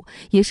会晤，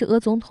也是俄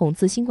总统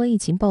自新冠疫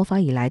情爆发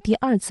以来第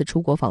2次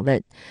出国访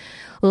问。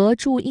俄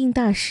驻印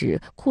大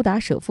使库达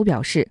舍夫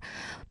表示，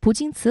普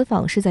京此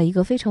访是在一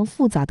个非常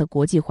复杂的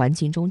国际环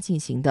境中进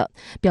行的，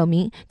表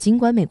明尽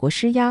管美国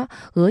施压，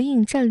俄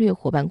印战略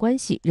伙伴关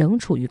系仍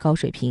处于高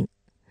水平。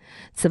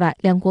此外，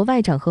两国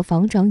外长和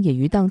防长也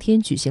于当天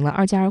举行了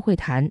2+2会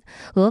谈。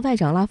俄外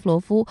长拉夫罗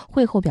夫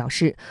会后表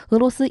示，俄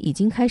罗斯已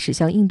经开始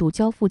向印度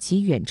交付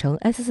其远程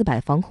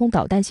S-400防空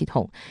导弹系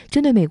统。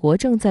针对美国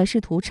正在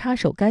试图插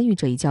手干预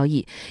这一交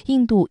易，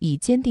印度已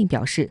坚定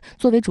表示，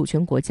作为主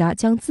权国家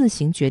将自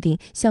行决定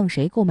向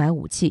谁购买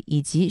武器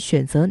以及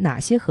选择哪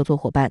些合作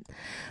伙伴。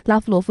拉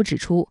夫罗夫指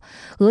出，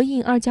俄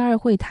印2+2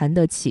会谈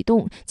的启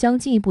动将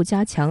进一步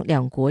加强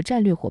两国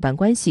战略伙伴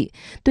关系。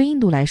对印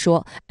度来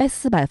说，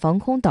 S-400防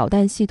空导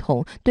弹系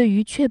统对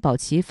于确保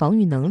其防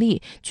御能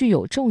力具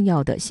有重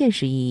要的现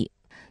实意义。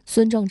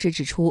孙正志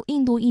指出，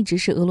印度一直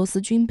是俄罗斯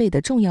军备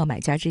的重要买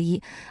家之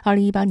一。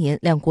2018年，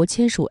两国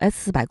签署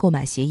S-400购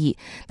买协议，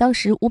当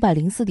时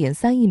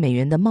504.3亿美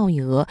元的贸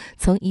易额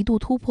曾一度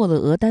突破了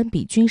俄单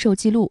笔军售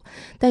记录，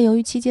但由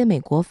于期间美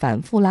国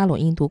反复拉拢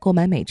印度购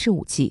买美制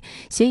武器，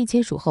协议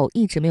签署后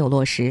一直没有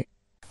落实。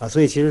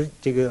所以其实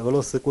俄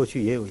罗斯过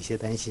去也有一些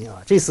担心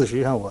这次实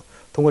际上我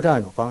通过这样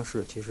一种方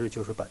式，其实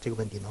就是把这个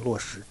问题能落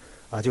实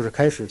就是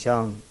开始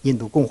向印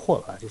度供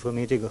货了就说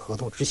明这个合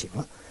同执行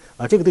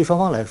了这个对双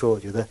方来说，我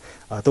觉得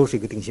都是一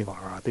个定心丸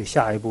对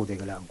下一步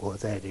两国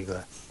在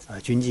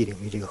军纪领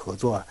域合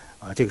作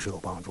这个是有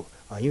帮助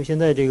因为现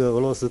在俄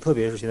罗斯特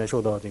别是现在受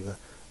到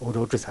欧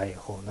洲制裁以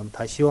后，那么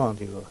他希望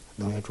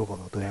能源出口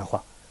能多元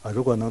化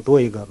如果能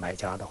多一个买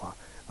家的话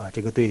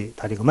这个对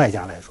他卖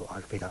家来说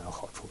是非常有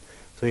好处，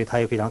所以他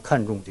也非常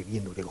看重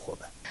印度这个伙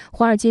伴。《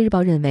华尔街日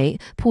报》认为，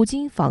普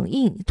京访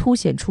印凸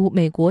显出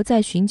美国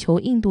在寻求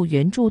印度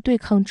援助对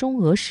抗中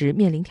俄时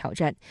面临挑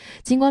战。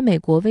尽管美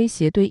国威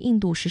胁对印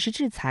度实施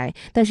制裁，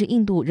但是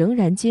印度仍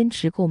然坚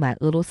持购买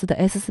俄罗斯的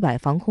S-400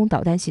防空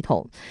导弹系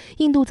统。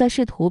印度在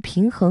试图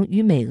平衡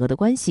与美俄的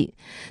关系。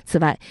此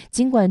外，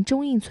尽管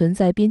中印存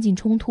在边境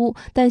冲突，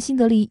但新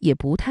德里也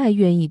不太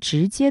愿意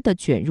直接的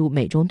卷入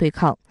美中对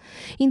抗。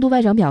印度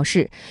外长表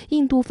示，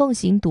印度奉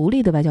行独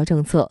立的外交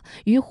政策，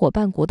与伙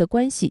伴国的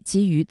关系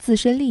基于自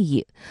身利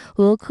益。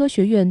俄科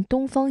学院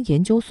东方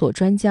研究所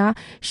专家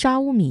沙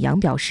乌米扬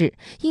表示，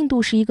印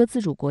度是一个自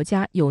主国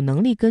家，有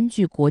能力根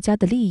据国家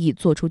的利益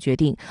做出决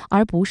定，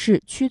而不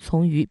是屈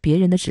从于别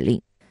人的指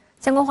令。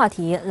相关话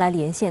题来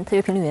连线特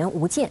约评论员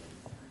吴健。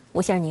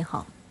吴先生您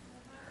好。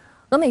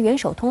俄美元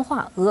首通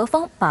话，俄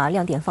方把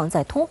亮点放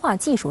在通话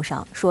技术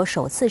上，说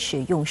首次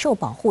使用受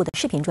保护的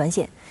视频专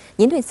线。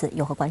您对此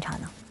有何观察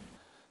呢？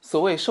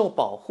所谓受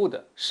保护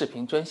的视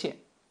频专线，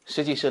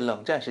实际是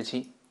冷战时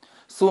期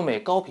苏美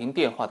高频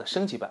电话的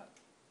升级版，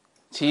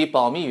其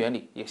保密原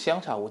理也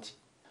相差无几。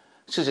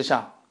事实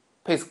上，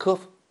佩斯科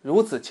夫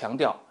如此强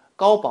调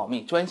高保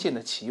密专线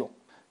的启用，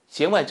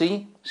弦外之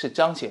音是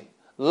彰显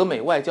俄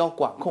美外交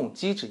管控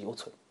机制犹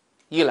存。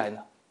一来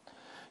呢，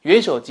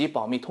元首级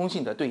保密通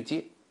信的对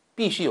接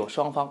必须有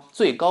双方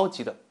最高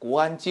级的国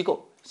安机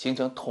构形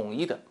成统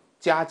一的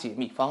加解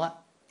密方案，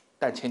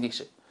但前提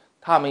是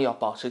他们要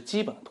保持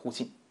基本途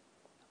径。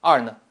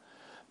二呢，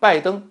拜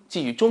登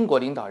既与中国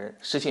领导人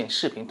实现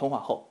视频通话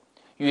后，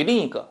与另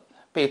一个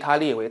被他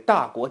列为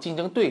大国竞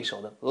争对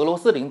手的俄罗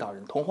斯领导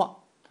人通话，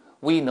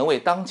无疑能为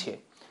当前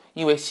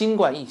因为新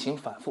冠疫情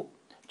反复、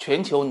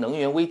全球能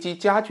源危机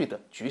加剧的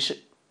局势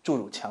注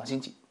入强心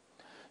剂。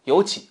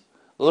尤其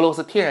俄罗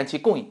斯天然气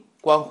供应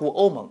关乎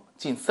欧盟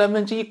近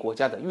1/3国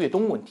家的越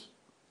冬问题，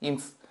因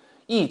此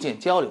意见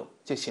交流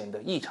就显得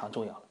异常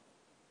重要了。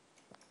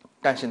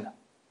但是呢，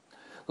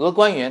俄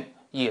官员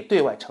也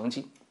对外澄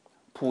清，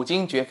普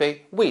京绝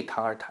非为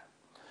谈而谈，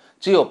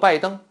只有拜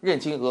登认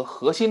清俄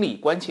核心利益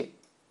关切，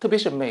特别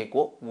是美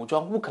国武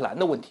装乌克兰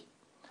的问题，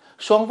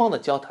双方的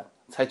交谈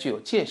才具有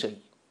建设意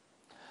义。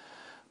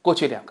过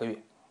去2个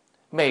月，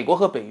美国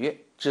和北约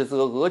指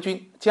责俄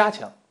军加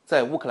强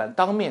在乌克兰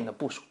当面的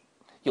部署，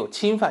有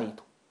侵犯意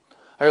图，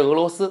而俄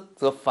罗斯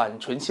则反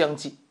唇相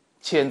讥，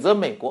谴责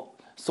美国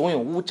怂恿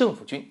乌政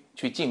府军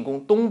去进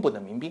攻东部的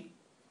民兵，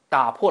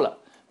打破了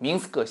明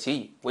斯克协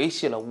议维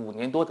系了5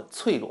年多的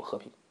脆弱和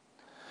平。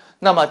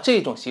那么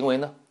这种行为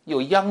呢，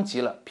又殃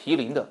及了毗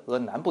邻的俄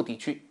南部地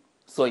区，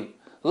所以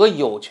俄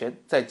有权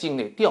在境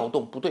内调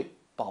动部队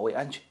保卫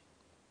安全。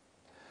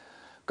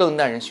更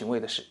耐人寻味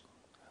的是，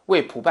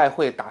为普拜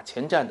会打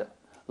前站的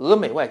俄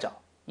美外长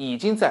已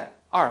经在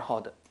2号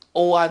的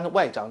欧安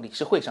外长理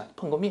事会上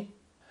碰过面，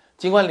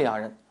尽管2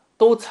人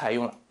都采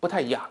用了不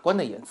太雅观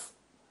的言辞，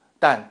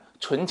但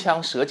唇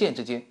枪舌剑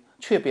之间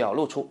却表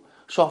露出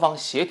双方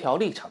协调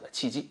立场的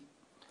契机。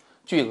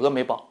据俄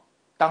媒报，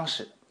当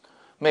时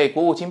美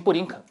国务卿布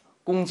林肯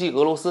攻击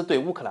俄罗斯对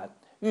乌克兰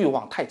欲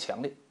望太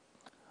强烈，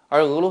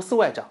而俄罗斯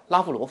外长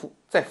拉夫罗夫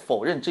在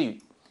否认之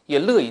余，也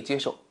乐意接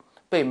受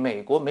被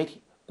美国媒体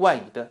冠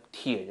以的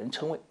铁人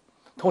称谓，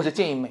同时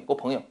建议美国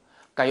朋友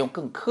改用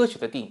更科学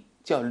的定义，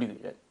叫铝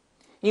人，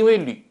因为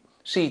铝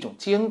是一种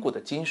坚固的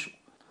金属，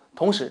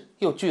同时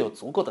又具有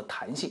足够的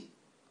弹性。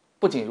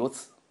不仅如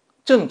此，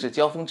政治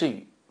交锋之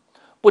余，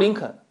布林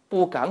肯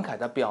不无感慨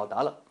地表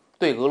达了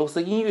对俄罗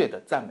斯音乐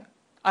的赞美，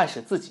暗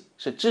示自己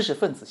是知识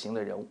分子型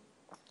的人物，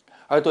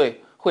而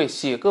对会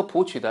写歌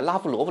谱曲的拉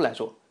夫罗夫来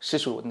说，实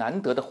属难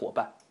得的伙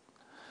伴。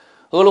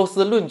俄罗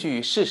斯论据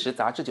与事实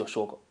杂志就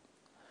说过，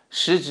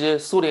时值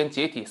苏联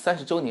解体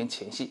30周年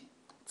前夕，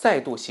再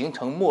度形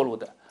成陌路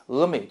的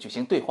俄美举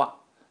行对话，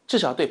至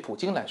少对普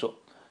京来说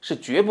是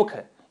绝不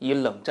肯以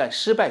冷战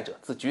失败者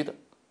自居的。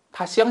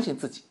他相信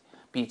自己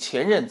比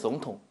前任总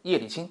统叶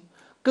利钦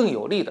更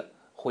有力地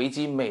回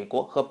击美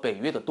国和北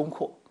约的东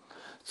扩，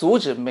阻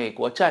止美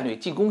国战略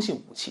进攻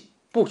性武器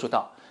部署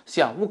到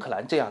像乌克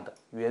兰这样的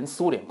原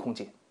苏联空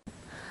间。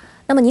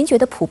那么您觉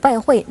得普拜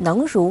会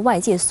能如外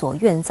界所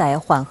愿，在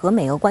缓和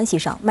美俄关系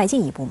上迈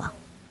进一步吗？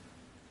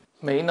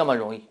没那么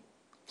容易，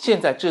现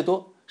在至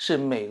多是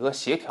美俄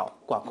协调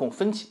管控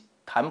分歧，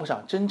谈不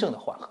上真正的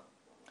缓和。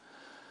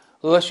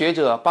俄学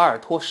者巴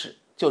尔托什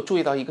就注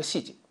意到一个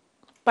细节，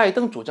拜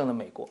登主政的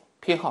美国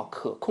偏好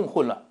可控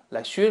混乱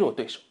来削弱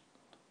对手，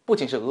不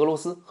仅是俄罗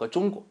斯和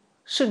中国，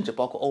甚至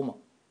包括欧盟。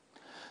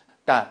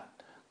但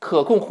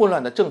可控混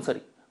乱的政策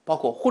里包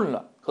括混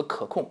乱和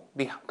可控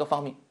2个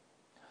方面。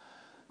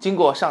经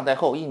过上台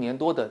后1年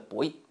多的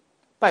博弈，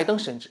拜登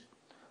深知，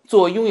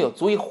作为拥有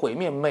足以毁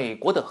灭美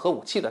国的核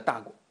武器的大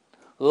国，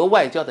俄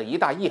外交的一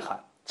大意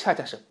涵恰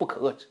恰是不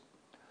可遏制。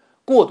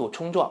过度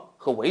冲撞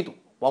和围堵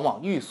往往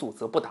欲速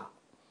则不达，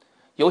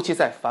尤其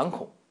在反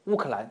恐、乌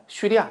克兰、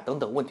叙利亚等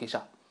等问题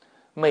上，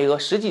美俄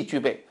实际具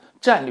备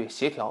战略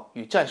协调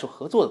与战术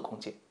合作的空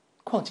间。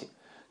况且，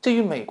这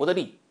与美国的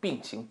利益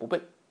并行不悖。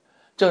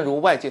正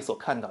如外界所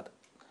看到的，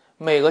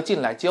美俄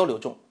近来交流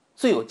中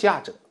最有价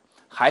值的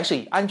还是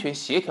以安全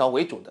协调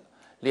为主的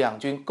两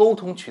军沟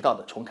通渠道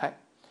的重开，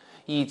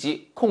以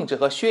及控制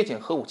和削减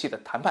核武器的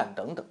谈判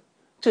等等，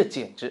这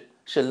简直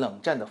是冷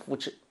战的复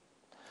制。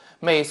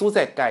美苏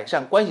在改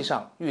善关系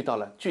上遇到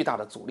了巨大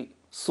的阻力，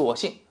索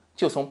性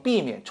就从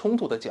避免冲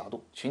突的角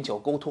度寻求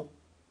沟通。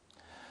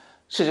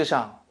事实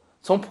上，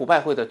从普拜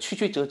会的曲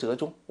曲折折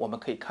中，我们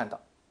可以看到，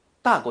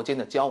大国间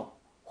的交往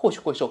或许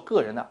会受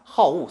个人的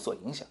好恶所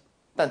影响，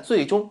但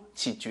最终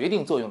起决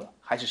定作用的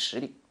还是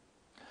实力。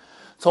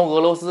从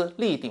俄罗斯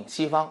力顶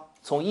西方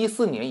从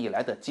14年以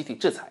来的集体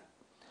制裁，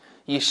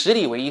以实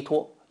力为依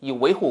托，以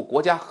维护国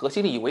家核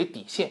心利益为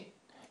底线，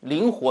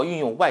灵活运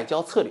用外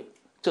交策略，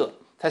这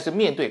才是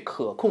面对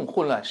可控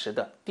混乱时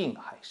的定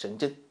海神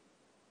针。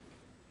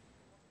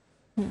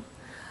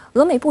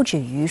俄美不止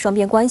于双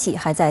边关系，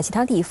还在其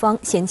他地方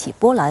掀起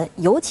波澜，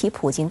尤其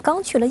普京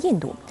刚去了印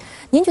度，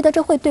您觉得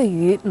这会对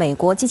于美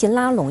国积极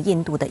拉拢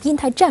印度的印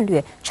太战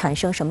略产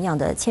生什么样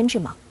的牵制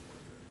吗？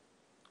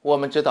我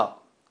们知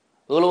道，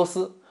俄罗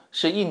斯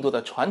是印度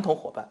的传统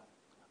伙伴，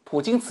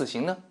普京此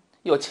行呢，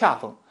又恰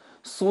逢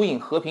苏印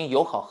和平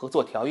友好合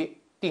作条约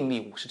订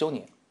立50周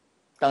年。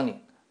当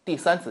年第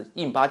3次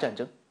印巴战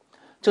争，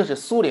正是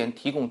苏联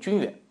提供军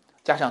援，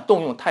加上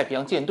动用太平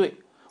洋舰队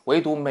围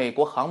堵美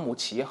国航母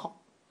企业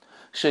号，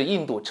使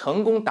印度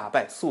成功打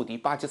败宿敌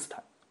巴基斯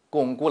坦，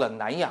巩固了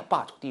南亚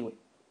霸主地位。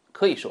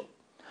可以说，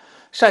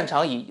擅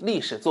长以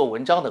历史做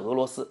文章的俄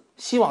罗斯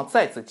希望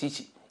再次激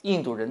起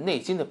印度人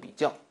内心的比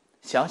较，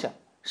想想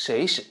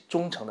谁是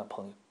忠诚的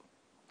朋友。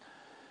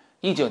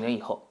19年以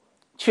后，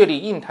确立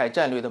印太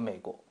战略的美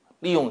国，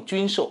利用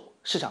军售、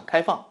市场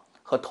开放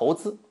和投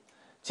资，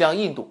将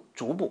印度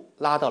逐步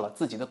拉到了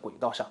自己的轨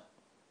道上。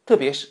特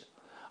别是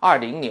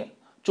20年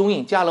中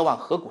印加勒万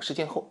河谷事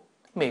件后，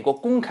美国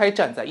公开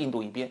站在印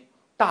度一边，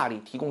大力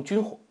提供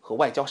军火和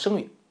外交声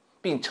援，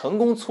并成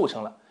功促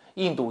成了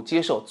印度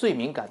接受最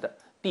敏感的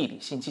地理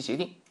信息协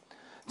定，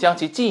将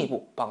其进一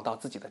步绑到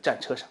自己的战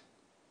车上。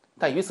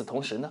但与此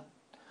同时呢，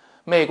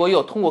美国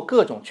又通过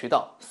各种渠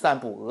道散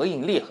布俄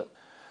印裂痕。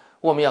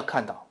我们要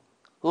看到，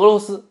俄罗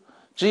斯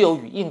只有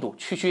与印度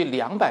区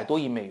200多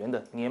亿美元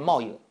的年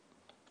贸易额，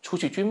除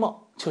去军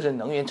贸就是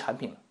能源产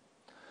品了。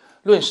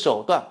论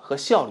手段和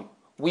效率，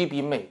无疑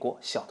比美国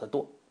小得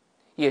多。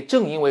也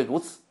正因为如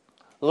此，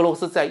俄罗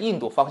斯在印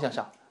度方向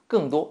上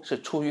更多是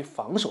处于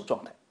防守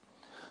状态，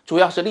主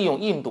要是利用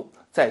印度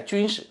在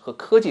军事和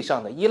科技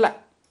上的依赖，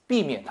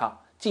避免它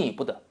进一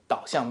步的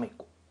倒向美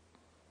国。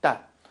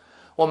但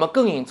我们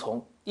更应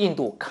从印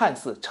度看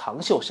似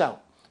长袖善舞，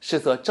实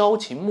则朝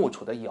秦暮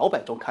楚的摇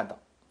摆中看到，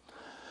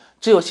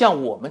只有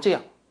像我们这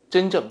样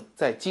真正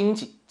在经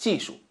济、技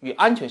术与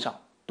安全上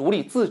独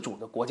立自主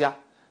的国家，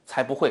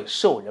才不会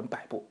受人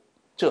摆布，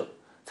这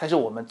才是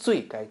我们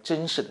最该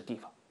珍视的地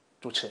方。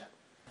主持人，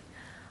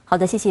好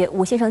的，谢谢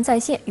武先生在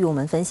线与我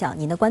们分享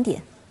您的观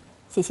点，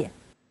谢谢。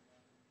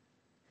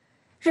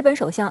日本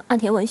首相岸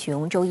田文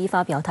雄周一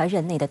发表他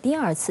任内的第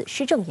2次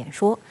施政演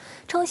说，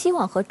称希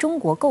望和中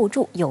国构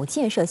筑有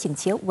建设性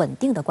且稳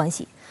定的关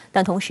系，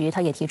但同时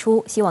他也提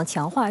出希望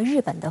强化日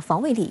本的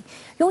防卫力，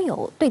拥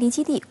有对敌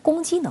基地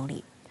攻击能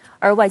力。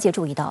而外界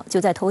注意到，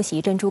就在偷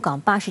袭珍珠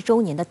港80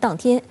周年的当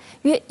天，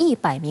约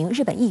100名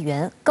日本议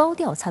员高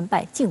调参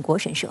拜靖国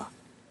神社。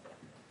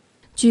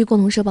据共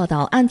同社报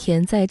道，岸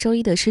田在周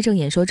一的施政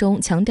演说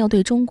中强调，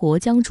对中国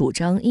将主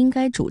张应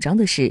该主张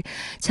的事，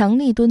强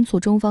力敦促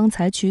中方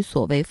采取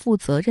所谓负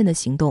责任的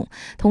行动，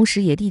同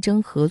时也力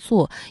争合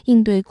作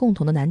应对共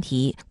同的难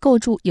题，构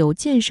筑有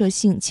建设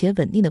性且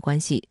稳定的关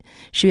系。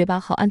10月8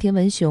号，岸田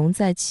文雄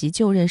在其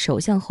就任首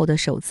相后的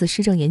首次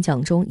施政演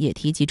讲中也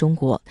提及中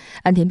国。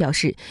岸田表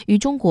示，与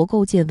中国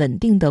构建稳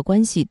定的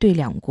关系对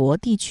两国、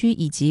地区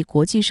以及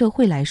国际社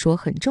会来说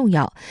很重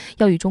要，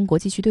要与中国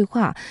继续对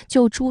话，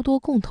就诸多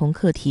共同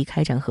课题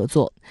开展合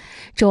作。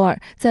周二，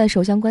在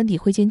首相官邸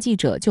会见记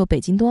者，就北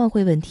京冬奥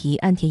会问题，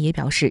岸田也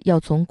表示，要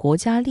从国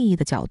家利益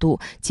的角度，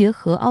结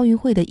合奥运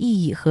会的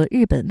意义和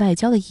日本外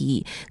交的意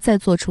义，再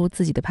做出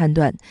自己的判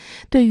断。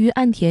对于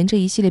岸田这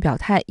一系列表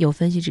态，有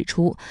分析指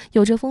出，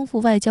有着丰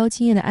富外交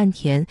经验的岸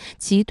田，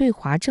其对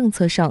华政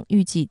策上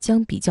预计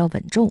将比较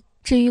稳重。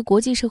至于国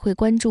际社会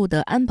关注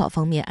的安保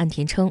方面，岸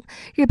田称，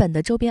日本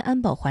的周边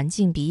安保环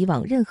境比以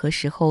往任何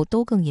时候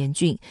都更严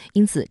峻，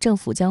因此政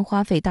府将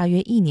花费大约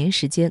1年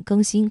时间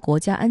更新国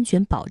家安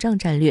全保障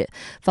战略、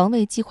防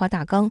卫计划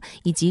大纲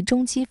以及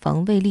中期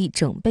防卫力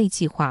整备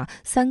计划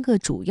3个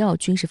主要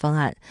军事方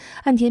案。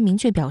岸田明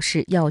确表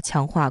示，要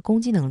强化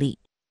攻击能力。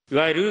い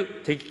わゆる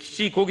敵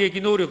基地攻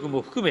撃能力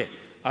も含め、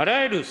あ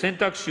らゆる選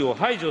択肢を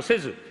排除せ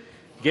ず、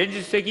現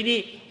実的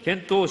に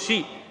検討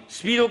し、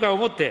スピード感を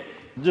持って。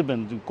日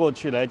本过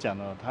去来讲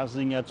呢，它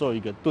是应该做一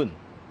个盾，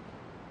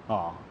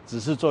只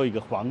是做一个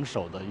防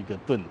守的一个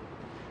盾，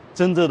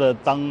真正的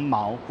当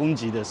矛攻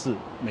击的是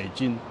美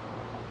军，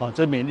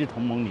这美日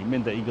同盟里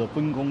面的一个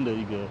分工的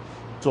一个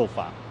做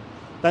法。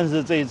但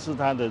是这一次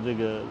它的这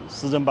个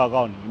施政报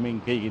告里面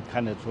可以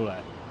看得出来，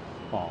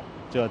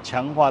就要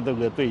强化这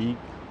个对于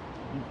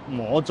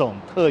某种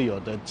特有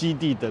的基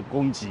地的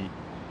攻击，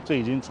这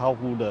已经超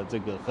乎了这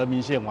个和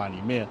平宪法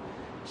里面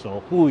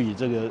所赋予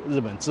这个日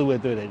本自卫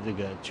队的这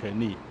个权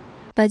利。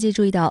外界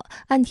注意到，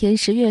岸田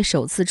10月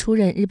首次出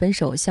任日本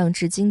首相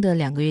至今的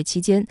2个月期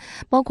间，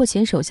包括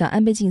前首相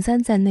安倍晋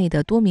三在内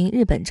的多名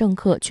日本政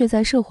客却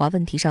在涉华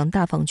问题上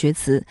大放厥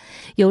词。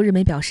有日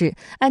媒表示，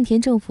岸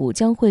田政府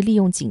将会利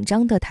用紧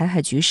张的台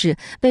海局势，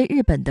为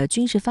日本的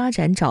军事发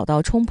展找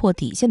到冲破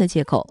底线的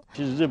借口。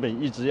其实日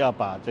本一直要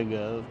把这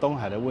个东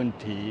海的问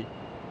题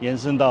延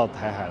伸到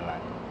台海来，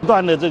不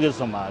断的这个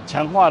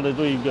强化的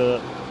对一个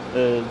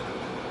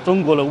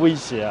中国的威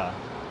胁啊，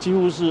几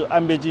乎是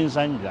安倍晋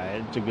三以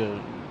来这个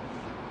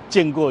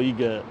见过一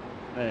个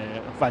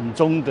反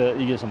中的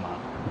一个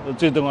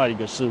最重要的一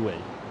个思维。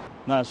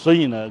那所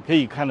以呢，可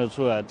以看得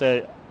出来，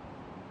在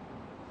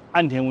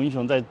岸田文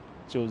雄在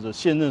就是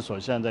现任首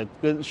相在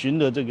循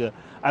着这个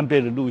安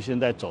倍的路线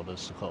在走的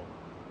时候，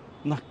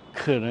那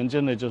可能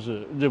真的就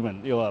是日本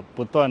又要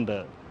不断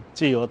的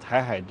借由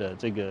台海的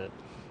这个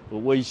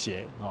威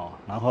胁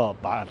然后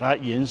把它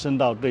延伸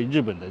到对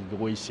日本的一个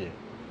威胁。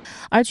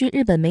而据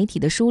日本媒体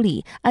的梳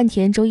理，岸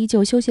田周一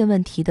就修宪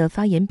问题的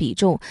发言比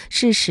重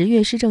是10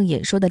月施政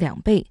演说的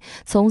2倍，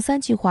从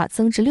3句话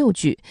增至6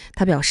句。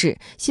他表示，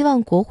希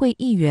望国会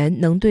议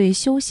员能对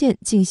修宪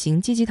进行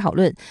积极讨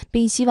论，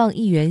并希望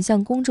议员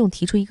向公众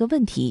提出一个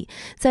问题：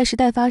在时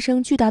代发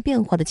生巨大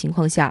变化的情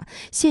况下，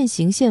现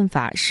行宪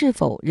法是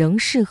否仍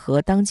适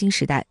合当今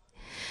时代？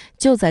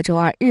就在周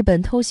二，日本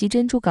偷袭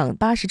珍珠港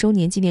80周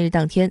年纪念日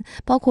当天，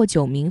包括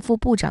9名副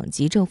部长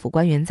级政府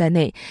官员在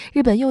内，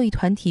日本右翼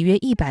团体约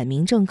100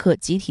名政客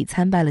集体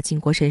参拜了靖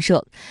国神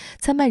社。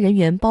参拜人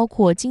员包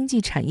括经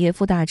济产业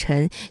副大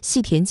臣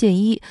细田健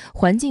一、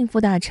环境副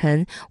大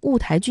臣雾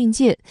台俊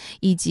介，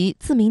以及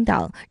自民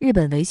党、日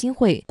本维新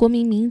会、国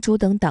民民主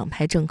等党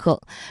派政客。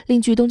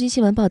另据东京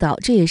新闻报道，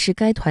这也是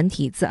该团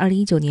体自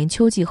2019年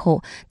秋季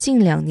后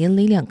近2年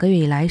零2个月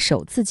以来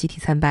首次集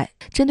体参拜。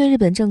针对日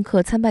本政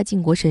客参拜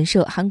靖国神社，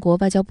社，韩国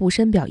外交部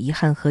深表遗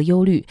憾和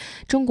忧虑。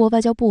中国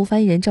外交部发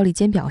言人赵立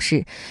坚表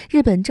示，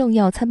日本政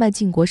要参拜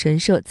靖国神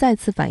社再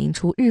次反映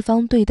出日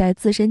方对待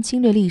自身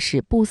侵略历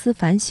史不思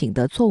反省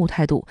的错误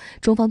态度，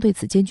中方对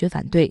此坚决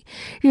反对。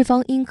日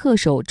方应恪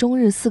守中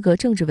日4个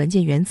政治文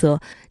件原则，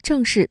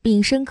正视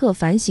并深刻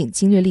反省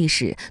侵略历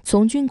史，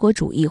从军国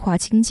主义划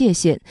清界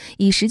限，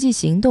以实际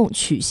行动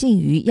取信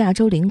于亚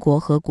洲邻国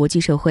和国际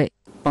社会。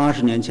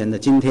80年前的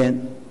今天，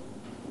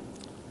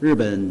日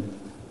本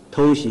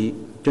偷袭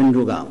珍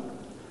珠港，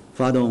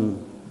发动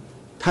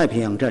太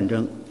平洋战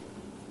争。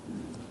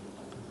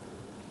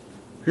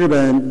日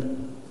本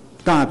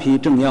大批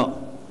政要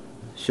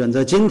选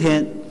择今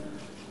天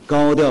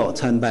高调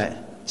参拜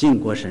靖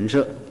国神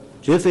社，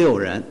绝非偶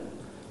然，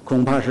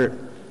恐怕是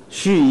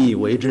蓄意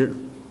为之，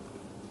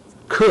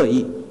刻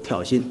意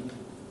挑衅。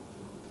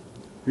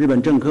日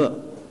本政客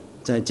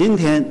在今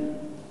天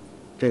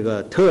这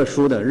个特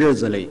殊的日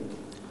子里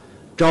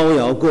招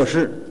摇过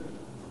市，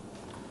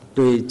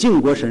对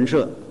靖国神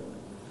社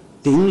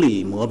顶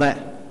礼膜拜，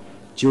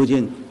究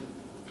竟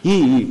意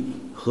欲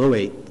何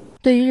为？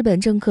对于日本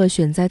政客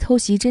选在偷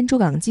袭珍珠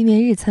港纪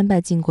念日参拜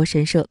靖国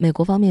神社，美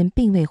国方面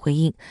并未回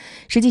应。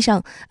实际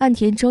上，岸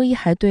田周一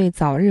还对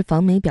早日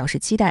访美表示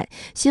期待，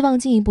希望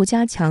进一步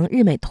加强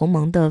日美同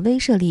盟的威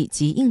慑力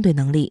及应对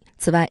能力。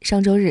此外，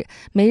上周日，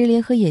美日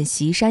联合演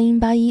习山鹰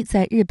81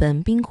在日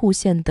本兵库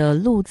县的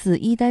陆自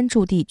伊丹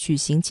驻地举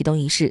行启动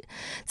仪式。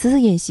此次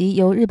演习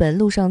由日本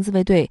陆上自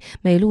卫队、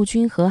美陆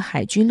军和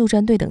海军陆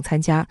战队等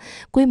参加，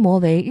规模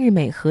为日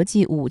美合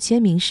计5000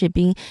名士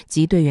兵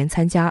及队员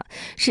参加，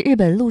是日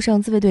本陆上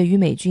自卫队与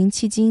美军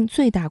迄今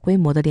最大规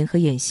模的联合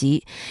演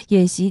习。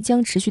演习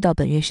将持续到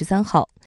本月13号。